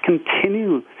has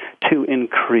continued to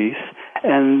increase,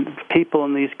 and people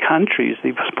in these countries,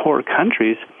 these poor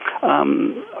countries,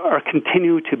 are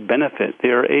continuing to benefit. They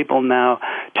are able now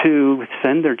to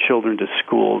send their children to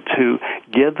school, to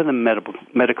give them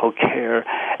medical care,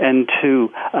 and to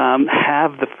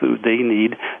have the food they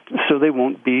need so they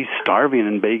won't be starving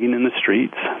and begging in the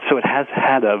streets. So it has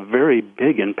had a very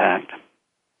big impact.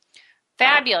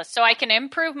 Fabulous. So I can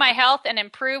improve my health and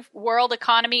improve world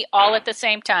economy all at the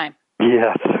same time.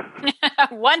 Yes.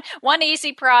 One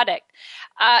easy product.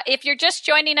 If you're just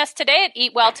joining us today at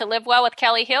Eat Well to Live Well with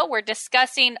Kellie Hill, we're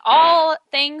discussing all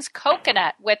things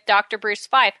coconut with Dr. Bruce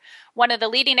Fife, one of the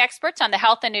leading experts on the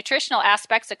health and nutritional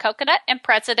aspects of coconut and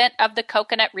president of the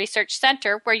Coconut Research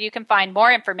Center, where you can find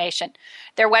more information.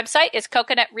 Their website is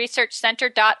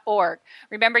coconutresearchcenter.org.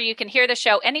 Remember, you can hear the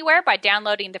show anywhere by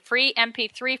downloading the free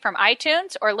MP3 from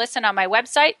iTunes or listen on my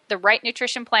website,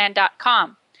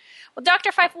 therightnutritionplan.com. Well,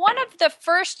 Dr. Fife, one of the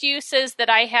first uses that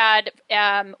I had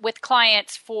with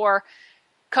clients for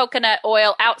coconut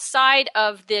oil outside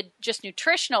of the just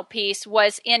nutritional piece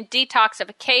was in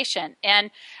detoxification. And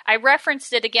I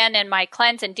referenced it again in my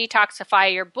Cleanse and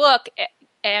Detoxify Your book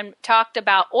and talked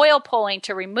about oil pulling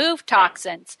to remove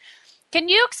toxins. Can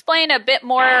you explain a bit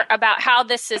more about how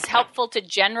this is helpful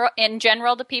in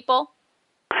general to people?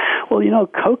 Well,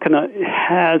 coconut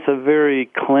has a very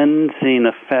cleansing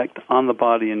effect on the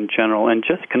body in general, and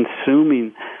just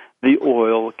consuming the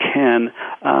oil can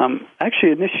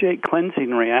actually initiate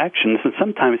cleansing reactions. And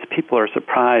sometimes people are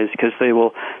surprised because they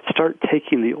will start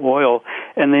taking the oil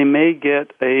and they may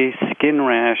get a skin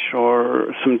rash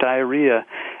or some diarrhea,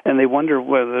 and they wonder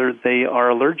whether they are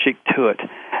allergic to it.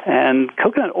 And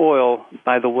coconut oil,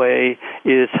 by the way,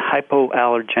 is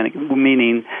hypoallergenic,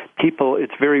 meaning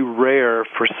it's very rare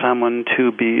for someone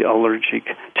to be allergic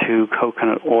to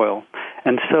coconut oil.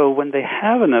 And so when they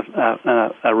have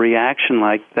a reaction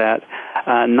like that,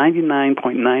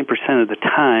 99.9% of the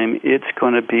time, it's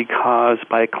going to be caused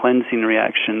by a cleansing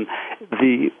reaction.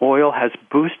 The oil has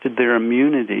boosted their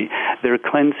immunity, their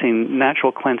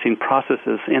natural cleansing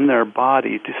processes in their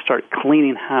body to start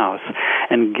cleaning house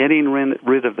and getting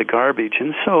rid of the garbage.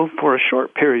 And so for a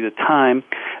short period of time,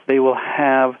 they will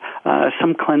have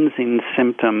some cleansing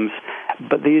symptoms,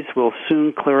 but these will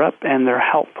soon clear up and their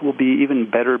health will be even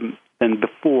better than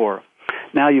before.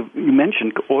 Now, you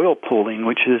mentioned oil pulling,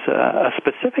 which is a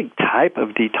specific type of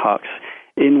detox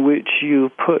in which you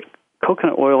put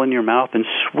coconut oil in your mouth and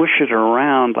swish it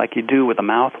around like you do with a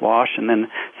mouthwash and then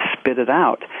spit it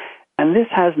out. And this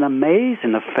has an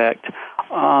amazing effect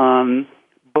on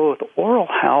both oral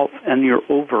health and your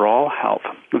overall health.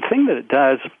 The thing that it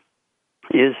does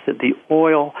is that the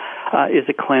oil is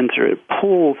a cleanser. It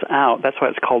pulls out, that's why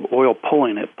it's called oil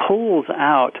pulling. It pulls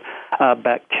out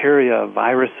bacteria,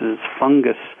 viruses,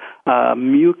 fungus,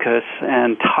 mucus,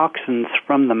 and toxins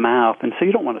from the mouth. And so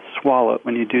you don't want to swallow it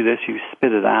when you do this. You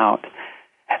spit it out.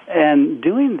 And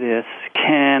doing this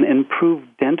can improve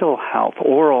dental health,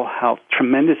 oral health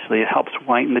tremendously. It helps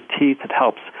whiten the teeth. It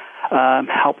helps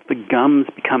help the gums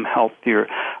become healthier.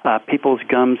 People's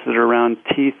gums that are around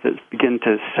teeth that begin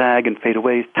to sag and fade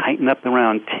away tighten up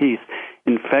around teeth.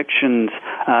 Infections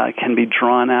can be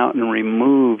drawn out and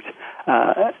removed.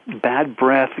 Bad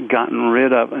breath gotten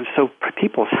rid of. And so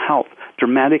people's health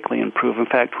dramatically improve. In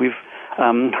fact, we've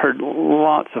heard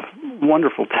lots of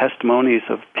wonderful testimonies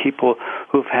of people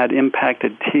who've had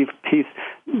impacted teeth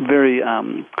very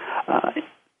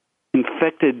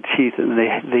infected teeth, and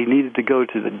they needed to go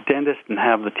to the dentist and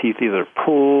have the teeth either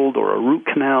pulled or a root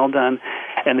canal done,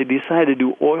 and they decided to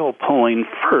do oil pulling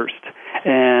first.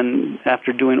 And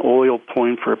after doing oil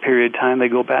pulling for a period of time, they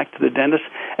go back to the dentist,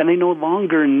 and they no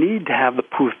longer need to have the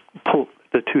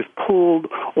tooth pulled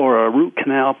or a root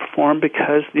canal performed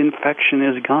because the infection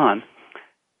is gone.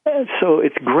 So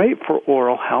it's great for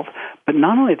oral health, but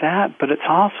not only that, but it's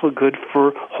also good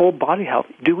for whole body health,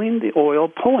 doing the oil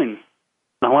pulling.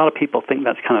 Now, a lot of people think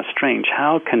that's kind of strange.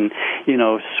 How can,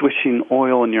 swishing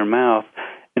oil in your mouth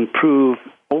improve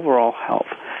overall health?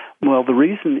 Well, the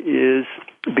reason is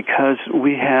because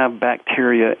we have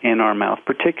bacteria in our mouth,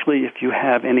 particularly if you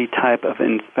have any type of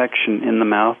infection in the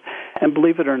mouth. And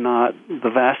believe it or not, the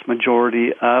vast majority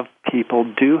of people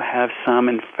do have some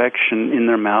infection in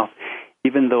their mouth.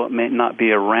 Even though it may not be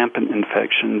a rampant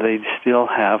infection, they still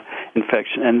have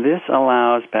infection. And this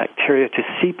allows bacteria to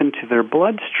seep into their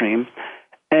bloodstream,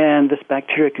 and this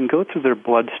bacteria can go through their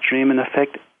bloodstream and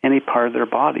affect any part of their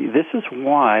body. This is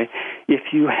why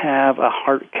if you have a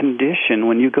heart condition,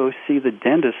 when you go see the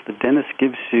dentist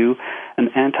gives you an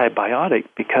antibiotic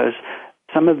because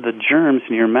some of the germs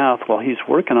in your mouth while he's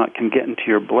working on it can get into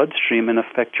your bloodstream and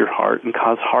affect your heart and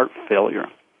cause heart failure.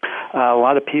 A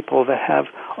lot of people that have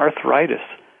arthritis,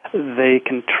 they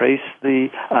can trace the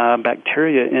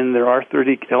bacteria in their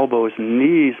arthritic elbows and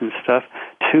knees and stuff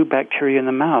to bacteria in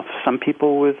the mouth. Some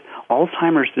people with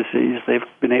Alzheimer's disease, they've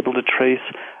been able to trace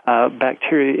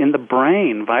bacteria in the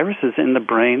brain, viruses in the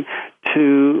brain,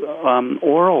 to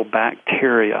oral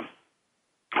bacteria.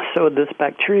 So this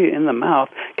bacteria in the mouth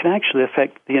can actually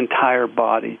affect the entire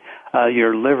body,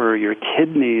 your liver, your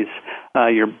kidneys,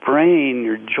 your brain,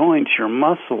 your joints, your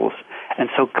muscles. And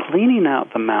so cleaning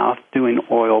out the mouth, doing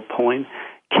oil pulling,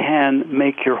 can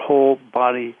make your whole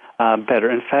body better.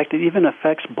 In fact, it even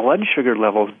affects blood sugar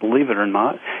levels, believe it or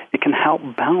not. It can help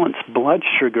balance blood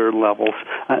sugar levels.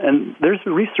 And there's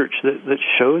research that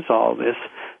shows all this.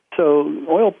 So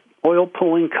oil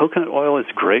pulling, coconut oil is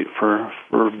great for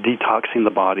detoxing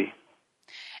the body.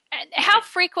 And how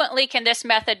frequently can this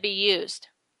method be used?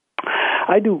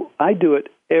 I do it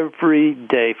every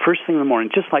day, first thing in the morning,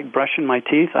 just like brushing my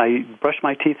teeth. I brush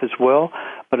my teeth as well,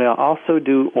 but I also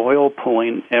do oil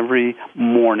pulling every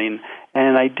morning.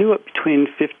 And I do it between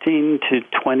 15 to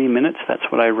 20 minutes. That's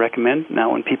what I recommend.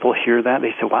 Now, when people hear that,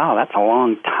 they say, wow, that's a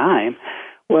long time.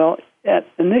 Well,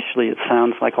 initially it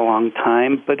sounds like a long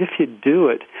time, but if you do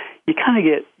it, you kind of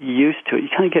get used to it. You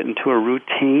kind of get into a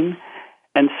routine.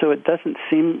 And so it doesn't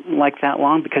seem like that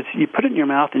long because you put it in your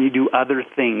mouth and you do other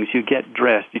things. You get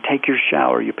dressed, you take your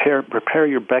shower, you prepare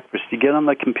your breakfast, you get on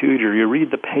the computer, you read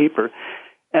the paper,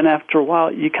 and after a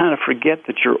while you kind of forget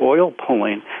that you're oil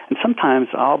pulling. And sometimes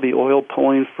I'll be oil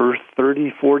pulling for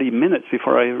 30, 40 minutes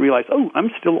before I realize, oh, I'm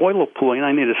still oil pulling,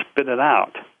 I need to spit it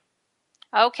out.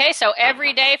 Okay, so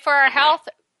every day for our health,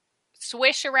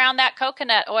 swish around that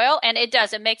coconut oil, and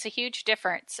it makes a huge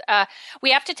difference.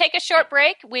 We have to take a short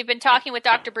break. We've been talking with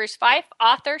Dr. Bruce Fife,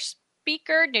 author,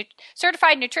 speaker,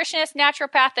 certified nutritionist,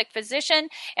 naturopathic physician,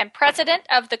 and president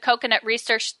of the Coconut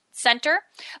Research Center.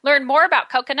 Learn more about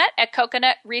coconut at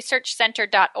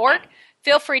coconutresearchcenter.org.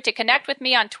 Feel free to connect with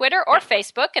me on Twitter or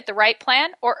Facebook at The Right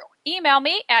Plan, or email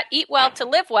me at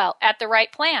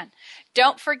eatwelltolivewell@therightplan.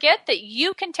 Don't forget that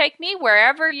you can take me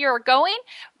wherever you're going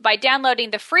by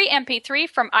downloading the free MP3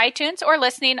 from iTunes or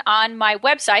listening on my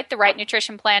website,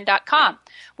 therightnutritionplan.com.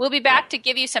 We'll be back to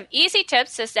give you some easy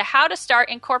tips as to how to start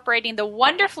incorporating the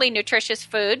wonderfully nutritious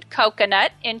food,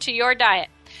 coconut, into your diet.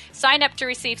 Sign up to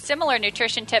receive similar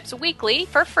nutrition tips weekly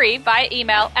for free via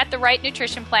email at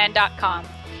therightnutritionplan.com.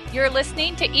 You're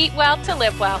listening to Eat Well to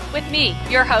Live Well with me,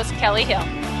 your host, Kellie Hill.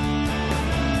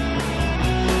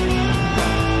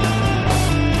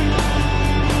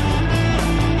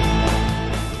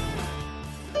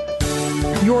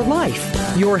 Your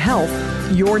life, your health,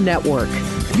 your network.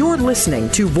 You're listening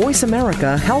to Voice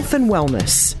America Health and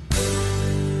Wellness.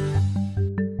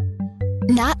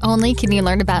 Not only can you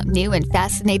learn about new and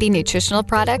fascinating nutritional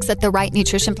products at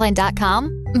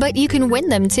therightnutritionplan.com, but you can win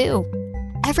them too.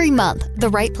 Every month, The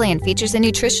Right Plan features a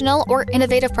nutritional or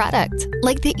innovative product,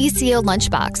 like the ECO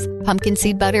Lunchbox, pumpkin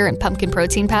seed butter and pumpkin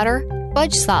protein powder,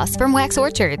 fudge sauce from Wax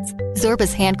Orchards,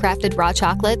 Zorba's handcrafted raw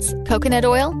chocolates, coconut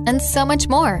oil, and so much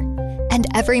more. And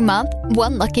every month,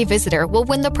 one lucky visitor will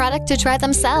win the product to try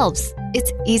themselves.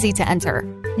 It's easy to enter.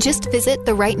 Just visit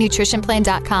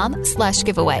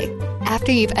therightnutritionplan.com/giveaway.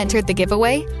 After you've entered the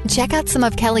giveaway, check out some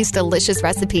of Kellie's delicious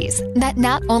recipes that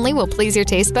not only will please your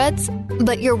taste buds,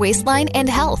 but your waistline and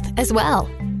health as well.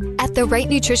 At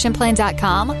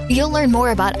therightnutritionplan.com, you'll learn more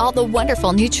about all the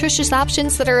wonderful nutritious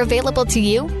options that are available to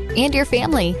you and your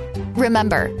family.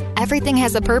 Remember, everything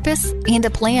has a purpose and a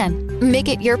plan. Make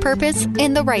it your purpose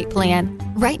in the right plan.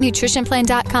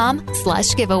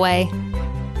 rightnutritionplan.com/giveaway.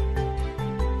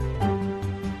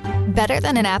 Better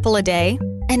than an apple a day?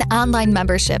 An online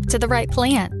membership to The Right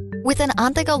Plan. With an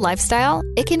on-the-go lifestyle,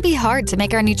 it can be hard to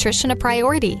make our nutrition a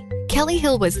priority. Kellie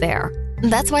Hill was there.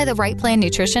 That's why the Right Plan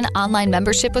Nutrition online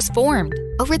membership was formed.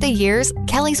 Over the years,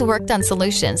 Kellie's worked on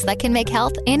solutions that can make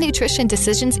health and nutrition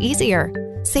decisions easier,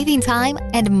 saving time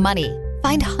and money.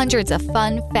 Find hundreds of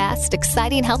fun, fast,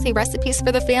 exciting, healthy recipes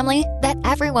for the family that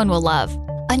everyone will love.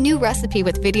 A new recipe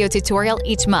with video tutorial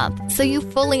each month so you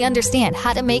fully understand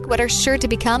how to make what are sure to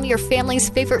become your family's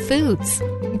favorite foods.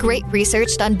 Great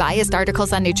researched, unbiased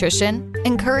articles on nutrition,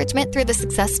 encouragement through the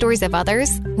success stories of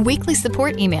others, weekly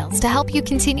support emails to help you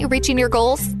continue reaching your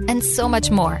goals, and so much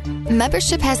more.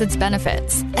 Membership has its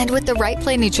benefits, and with the Right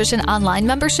Plan Nutrition online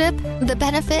membership, the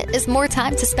benefit is more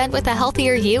time to spend with a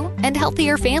healthier you and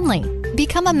healthier family.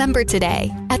 Become a member today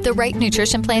at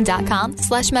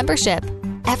therightnutritionplan.com/membership.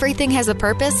 Everything has a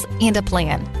purpose and a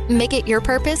plan. Make it your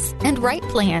purpose and Right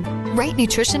Plan.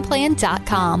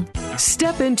 rightnutritionplan.com.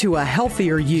 Step into a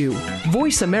healthier you.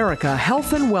 Voice America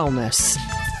Health and Wellness.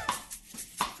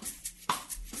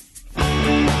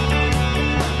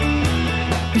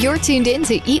 You're tuned in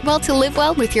to Eat Well to Live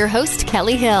Well with your host,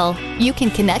 Kellie Hill. You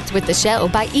can connect with the show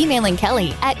by emailing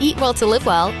Kellie at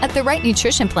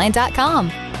eatwelltolivewell@therightnutritionplan.com.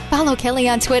 Follow Kellie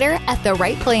on Twitter at The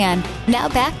Right Plan. Now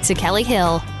back to Kellie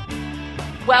Hill.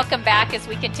 Welcome back as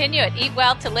we continue at Eat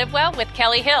Well to Live Well with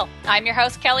Kellie Hill. I'm your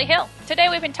host, Kellie Hill. Today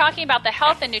we've been talking about the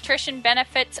health and nutrition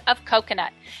benefits of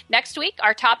coconut. Next week,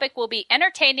 our topic will be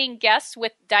entertaining guests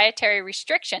with dietary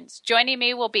restrictions. Joining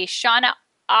me will be Shauna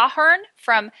Ahern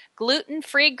from Gluten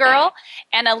Free Girl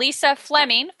and Elisa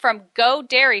Fleming from Go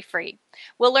Dairy Free.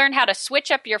 We'll learn how to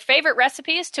switch up your favorite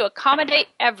recipes to accommodate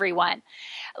everyone.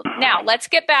 Now, let's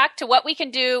get back to what we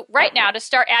can do right now to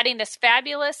start adding this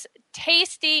fabulous,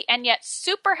 tasty, and yet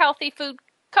super healthy food,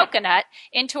 coconut,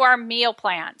 into our meal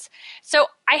plans.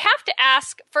 So I have to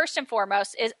ask, first and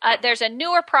foremost, is there's a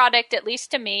newer product, at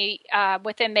least to me,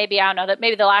 within maybe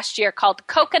the last year, called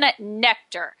coconut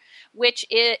nectar, which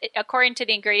is, according to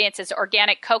the ingredients, is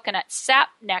organic coconut sap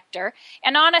nectar.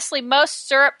 And honestly, most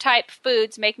syrup-type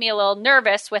foods make me a little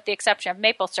nervous, with the exception of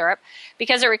maple syrup,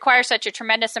 because it requires such a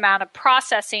tremendous amount of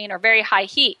processing or very high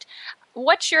heat.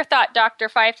 What's your thought, Dr.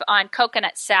 Fife, on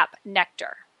coconut sap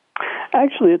nectar?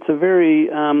 Actually, it's a very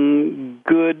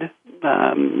good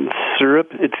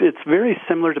syrup. It's very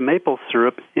similar to maple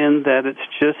syrup in that it's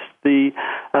just the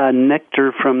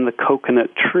nectar from the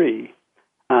coconut tree.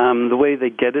 The way they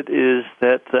get it is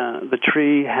that the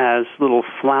tree has little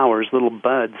flowers, little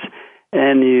buds,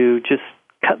 and you just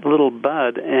cut the little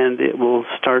bud and it will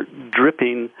start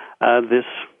dripping this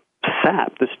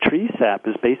sap. This tree sap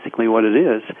is basically what it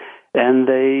is. And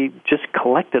they just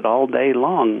collect it all day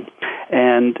long.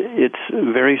 And it's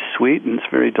very sweet and it's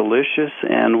very delicious.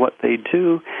 And what they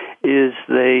do is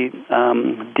they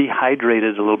dehydrate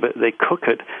it a little bit. They cook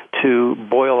it to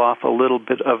boil off a little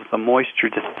bit of the moisture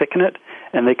to thicken it.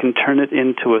 and they can turn it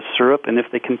into a syrup. And if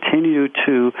they continue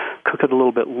to cook it a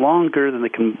little bit longer, then they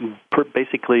can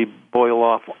basically boil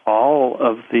off all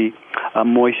of the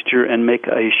moisture and make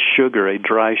a sugar, a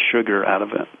dry sugar out of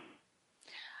it.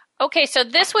 Okay, so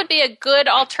this would be a good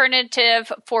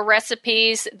alternative for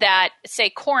recipes that say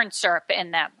corn syrup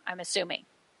in them, I'm assuming.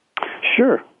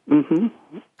 Sure. Mm-hmm.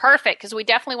 Perfect, because we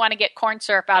definitely want to get corn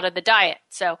syrup out of the diet.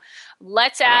 So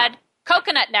let's add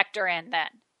coconut nectar in then.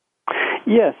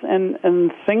 Yes, and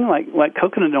thing like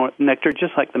coconut nectar,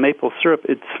 just like the maple syrup,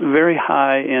 it's very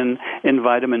high in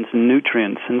vitamins and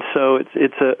nutrients, and so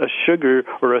it's a sugar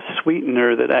or a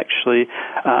sweetener that actually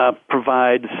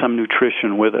provides some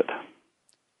nutrition with it.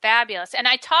 Fabulous. And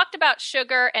I talked about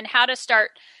sugar and how to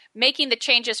start making the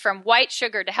changes from white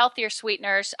sugar to healthier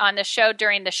sweeteners on the show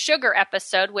during the sugar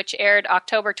episode, which aired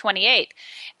October 28th.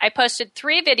 I posted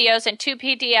 3 videos and 2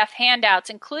 PDF handouts,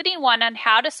 including one on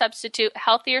how to substitute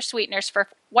healthier sweeteners for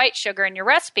white sugar in your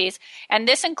recipes. And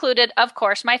this included, of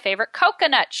course, my favorite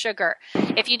coconut sugar.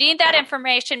 If you need that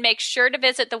information, make sure to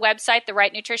visit the website,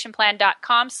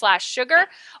 therightnutritionplan.com/sugar,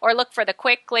 or look for the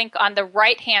quick link on the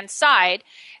right-hand side.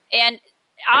 And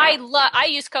I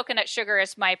use coconut sugar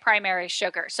as my primary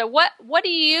sugar. So what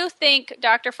do you think,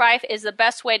 Dr. Fife, is the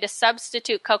best way to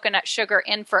substitute coconut sugar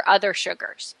in for other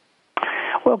sugars?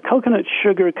 Well, coconut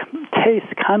sugar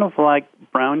tastes kind of like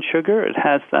brown sugar. It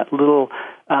has that little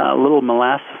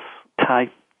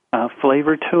molasses-type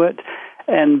flavor to it.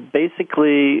 And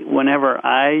basically, whenever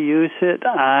I use it,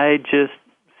 I just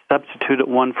substitute it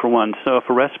one for one. So if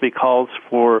a recipe calls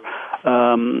for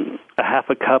a half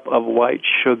a cup of white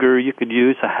sugar, you could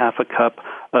use a half a cup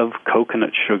of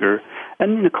coconut sugar.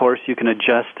 And, of course, you can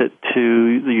adjust it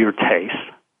to your taste.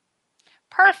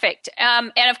 Perfect.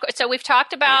 And, of course, so we've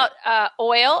talked about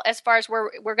oil as far as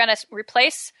we're going to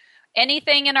replace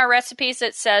anything in our recipes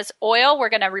that says oil. We're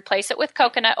going to replace it with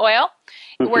coconut oil.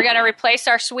 Mm-hmm. We're going to replace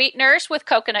our sweeteners with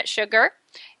coconut sugar.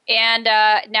 And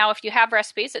now if you have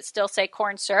recipes that still say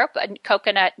corn syrup, and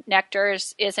coconut nectar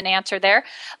is an answer there.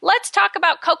 Let's talk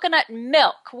about coconut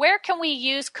milk. Where can we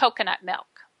use coconut milk?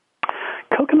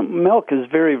 Coconut milk is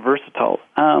very versatile.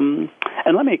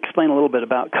 And let me explain a little bit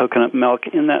about coconut milk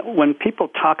in that when people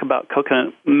talk about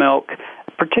coconut milk,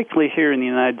 particularly here in the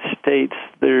United States,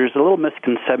 there's a little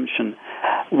misconception.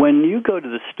 When you go to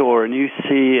the store and you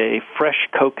see a fresh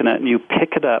coconut and you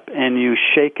pick it up and you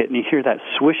shake it and you hear that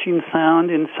swishing sound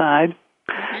inside,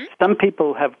 mm-hmm. Some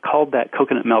people have called that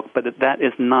coconut milk, but that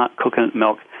is not coconut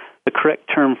milk. The correct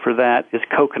term for that is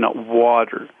coconut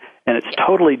water, and it's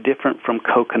totally different from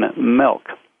coconut milk.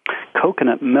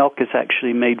 Coconut milk is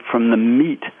actually made from the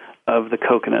meat of the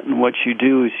coconut, and what you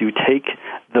do is you take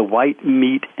the white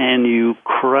meat and you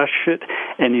crush it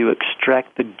and you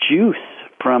extract the juice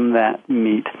from that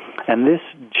meat. And this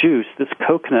juice, this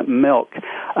coconut milk,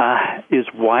 is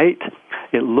white.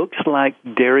 It looks like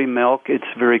dairy milk. It's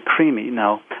very creamy.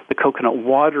 Now, the coconut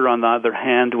water, on the other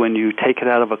hand, when you take it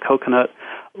out of a coconut,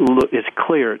 is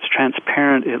clear. It's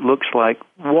transparent. It looks like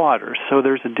water. So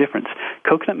there's a difference.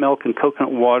 Coconut milk and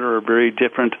coconut water are very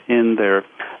different in their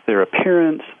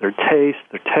appearance, their taste,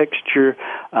 their texture,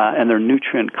 and their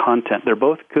nutrient content. They're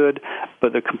both good,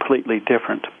 but they're completely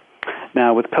different.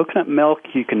 Now, with coconut milk,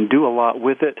 you can do a lot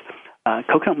with it.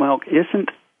 Coconut milk isn't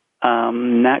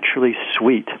naturally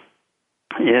sweet.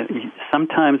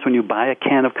 Sometimes when you buy a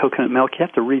can of coconut milk, you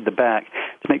have to read the back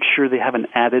to make sure they haven't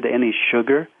added any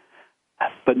sugar.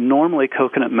 But normally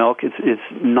coconut milk is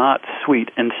not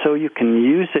sweet, and so you can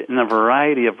use it in a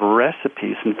variety of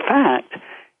recipes. In fact,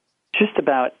 just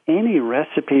about any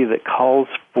recipe that calls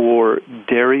for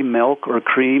dairy milk or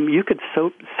cream, you could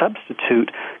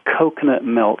substitute coconut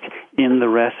milk in the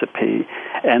recipe,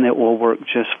 and it will work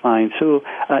just fine. So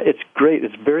it's great.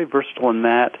 It's very versatile in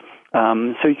that.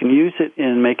 So you can use it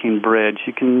in making breads.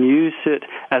 You can use it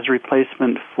as a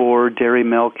replacement for dairy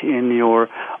milk in your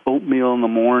oatmeal in the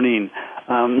morning.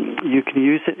 You can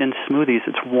use it in smoothies.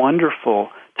 It's wonderful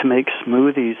to make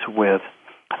smoothies with.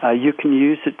 You can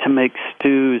use it to make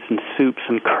stews and soups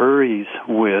and curries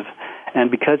with.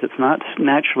 And because it's not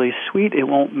naturally sweet, it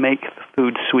won't make the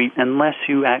food sweet unless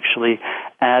you actually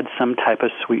add some type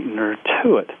of sweetener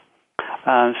to it.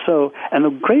 And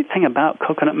the great thing about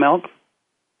coconut milk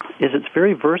is it's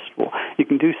very versatile. You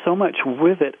can do so much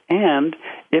with it, and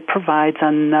it provides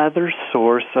another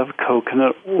source of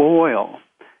coconut oil.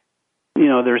 You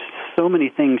know, there's so many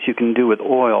things you can do with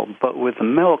oil, but with the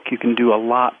milk you can do a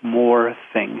lot more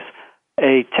things.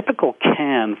 A typical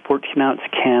 14-ounce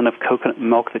can of coconut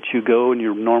milk that you go in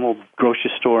your normal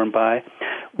grocery store and buy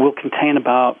will contain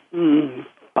about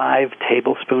 5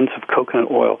 tablespoons of coconut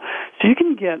oil. So you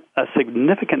can get a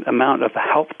significant amount of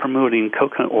health-promoting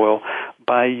coconut oil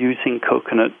by using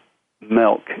coconut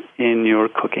milk in your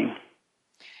cooking.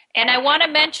 And I want to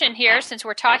mention here, since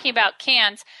we're talking about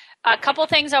cans, a couple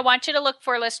things I want you to look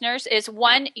for, listeners, is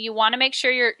one, you want to make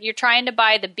sure you're trying to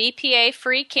buy the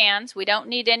BPA-free cans. We don't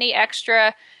need any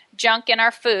extra junk in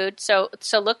our food, so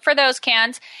look for those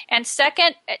cans. And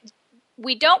second,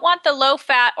 we don't want the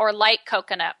low-fat or light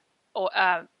coconut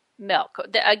milk.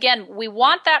 Again, we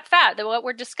want that fat. What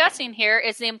we're discussing here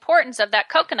is the importance of that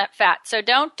coconut fat. So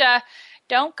don't go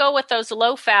with those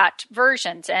low-fat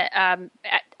versions. I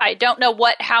don't know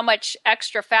how much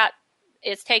extra fat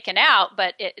is taken out,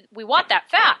 but we want that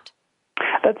fat.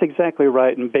 That's exactly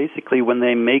right. And basically, when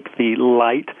they make the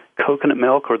light coconut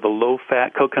milk or the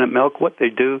low-fat coconut milk, what they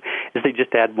do is they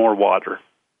just add more water.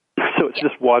 So it's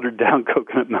just watered-down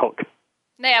coconut milk.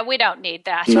 Yeah, we don't need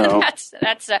that. No.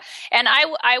 And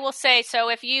I will say, so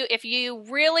if you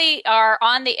really are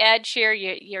on the edge here,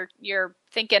 you're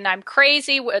thinking I'm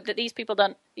crazy, that these people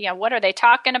don't, what are they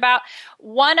talking about?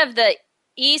 One of the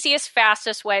easiest,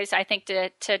 fastest ways, I think, to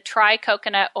try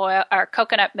coconut oil or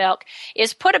coconut milk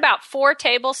is put about 4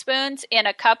 tablespoons in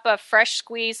a cup of fresh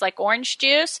squeezed, like orange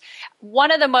juice. One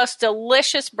of the most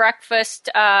delicious breakfast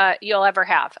you'll ever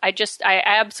have. I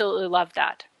absolutely love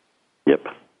that. Yep.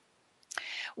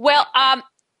 Well,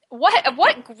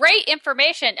 what great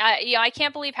information! I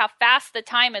can't believe how fast the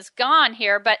time has gone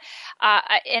here, but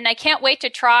and I can't wait to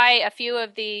try a few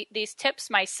of these tips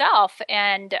myself.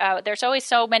 And there's always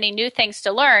so many new things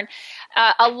to learn.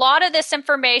 A lot of this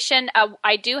information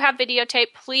I do have videotape.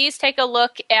 Please take a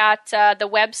look at the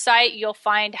website. You'll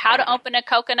find how to open a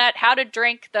coconut, how to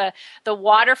drink the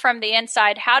water from the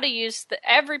inside, how to use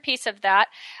every piece of that.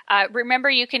 Remember,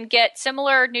 you can get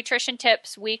similar nutrition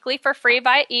tips weekly for free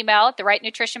via email at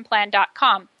therightnutritionplan.com.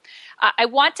 I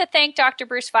want to thank Dr.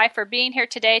 Bruce Fife for being here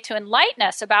today to enlighten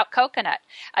us about coconut.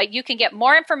 You can get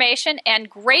more information and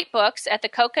great books at the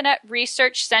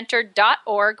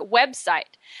CoconutResearchCenter.org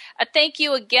website. Thank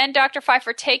you again, Dr. Fife,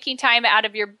 for taking time out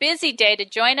of your busy day to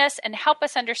join us and help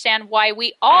us understand why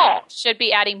we all should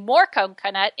be adding more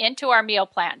coconut into our meal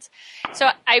plans. So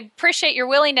I appreciate your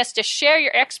willingness to share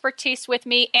your expertise with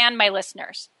me and my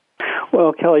listeners.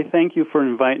 Well, Kelly, thank you for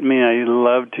inviting me. I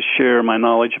love to share my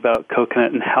knowledge about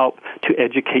coconut and help to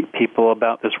educate people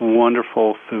about this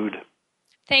wonderful food.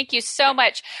 Thank you so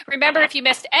much. Remember, if you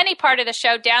missed any part of the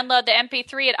show, download the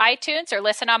MP3 at iTunes or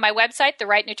listen on my website,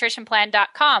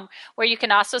 therightnutritionplan.com, where you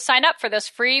can also sign up for those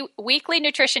free weekly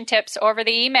nutrition tips over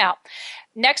the email.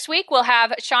 Next week, we'll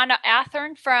have Shauna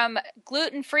Athern from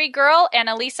Gluten Free Girl and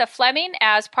Elisa Fleming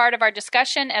as part of our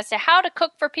discussion as to how to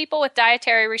cook for people with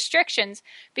dietary restrictions,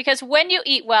 because when you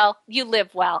eat well, you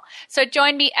live well. So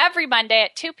join me every Monday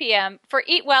at 2 p.m. for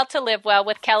Eat Well to Live Well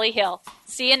with Kellie Hill.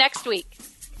 See you next week.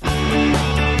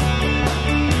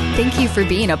 Thank you for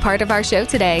being a part of our show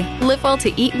today. Live Well to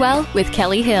Eat Well with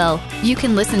Kellie Hill. You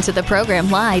can listen to the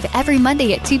program live every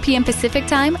Monday at 2 p.m. Pacific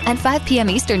Time and 5 p.m.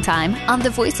 Eastern Time on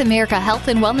the Voice America Health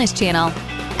and Wellness channel.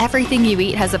 Everything you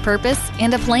eat has a purpose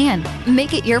and a plan.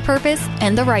 Make it your purpose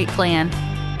and the right plan.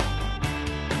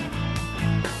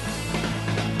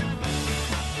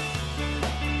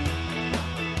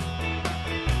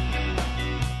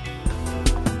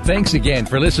 Thanks again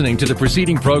for listening to the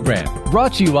preceding program,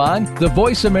 brought to you on the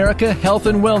Voice America Health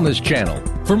and Wellness channel.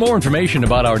 For more information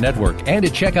about our network and to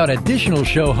check out additional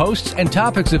show hosts and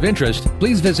topics of interest,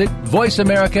 please visit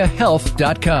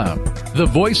voiceamericahealth.com. The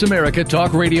Voice America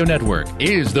Talk Radio Network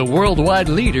is the worldwide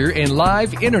leader in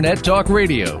live Internet talk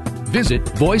radio. Visit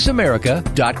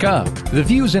voiceamerica.com. The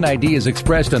views and ideas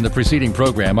expressed on the preceding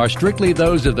program are strictly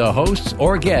those of the hosts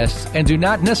or guests and do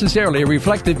not necessarily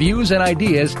reflect the views and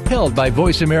ideas held by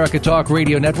Voice America Talk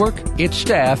Radio Network, its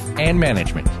staff, and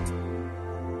management.